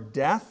Your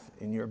death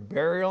and Your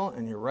burial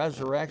and Your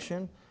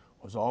resurrection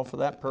was all for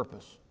that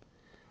purpose.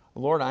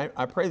 Lord,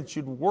 I pray that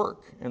You'd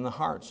work in the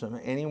hearts of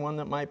anyone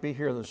that might be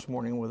here this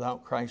morning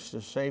without Christ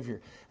as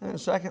Savior. And then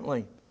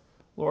secondly,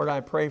 Lord,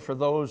 I pray for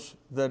those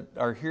that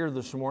are here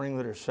this morning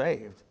that are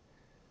saved,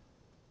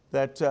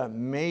 that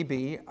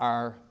maybe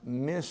are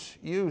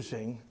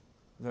misusing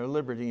their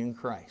liberty in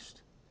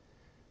Christ.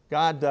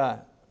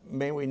 God,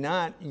 may we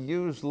not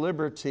use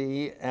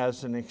liberty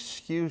as an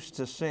excuse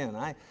to sin.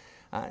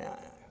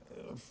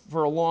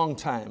 For a long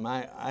time,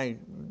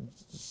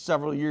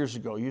 several years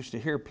ago, used to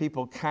hear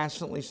people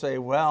constantly say,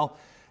 well,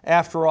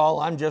 after all,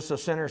 I'm just a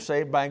sinner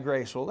saved by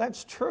grace. Well,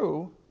 that's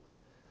true,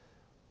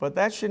 but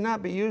that should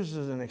not be used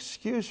as an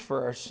excuse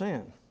for our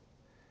sin,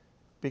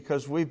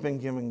 because we've been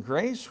given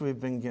grace, we've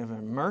been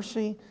given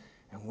mercy,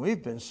 and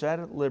we've been set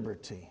at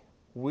liberty.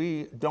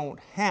 We don't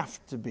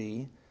have to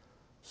be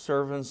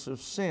servants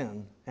of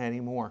sin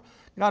anymore.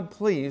 God,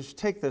 please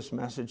take this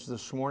message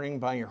this morning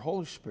by Your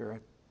Holy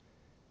Spirit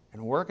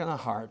and work in the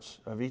hearts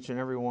of each and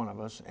every one of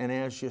us. And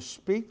as You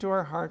speak to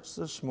our hearts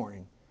this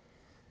morning,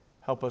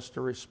 help us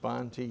to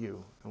respond to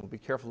You. And we'll be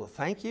careful to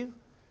thank You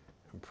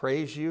and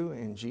praise You.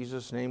 In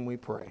Jesus' name we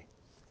pray.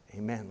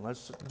 Amen.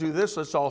 Let's do this. Let's all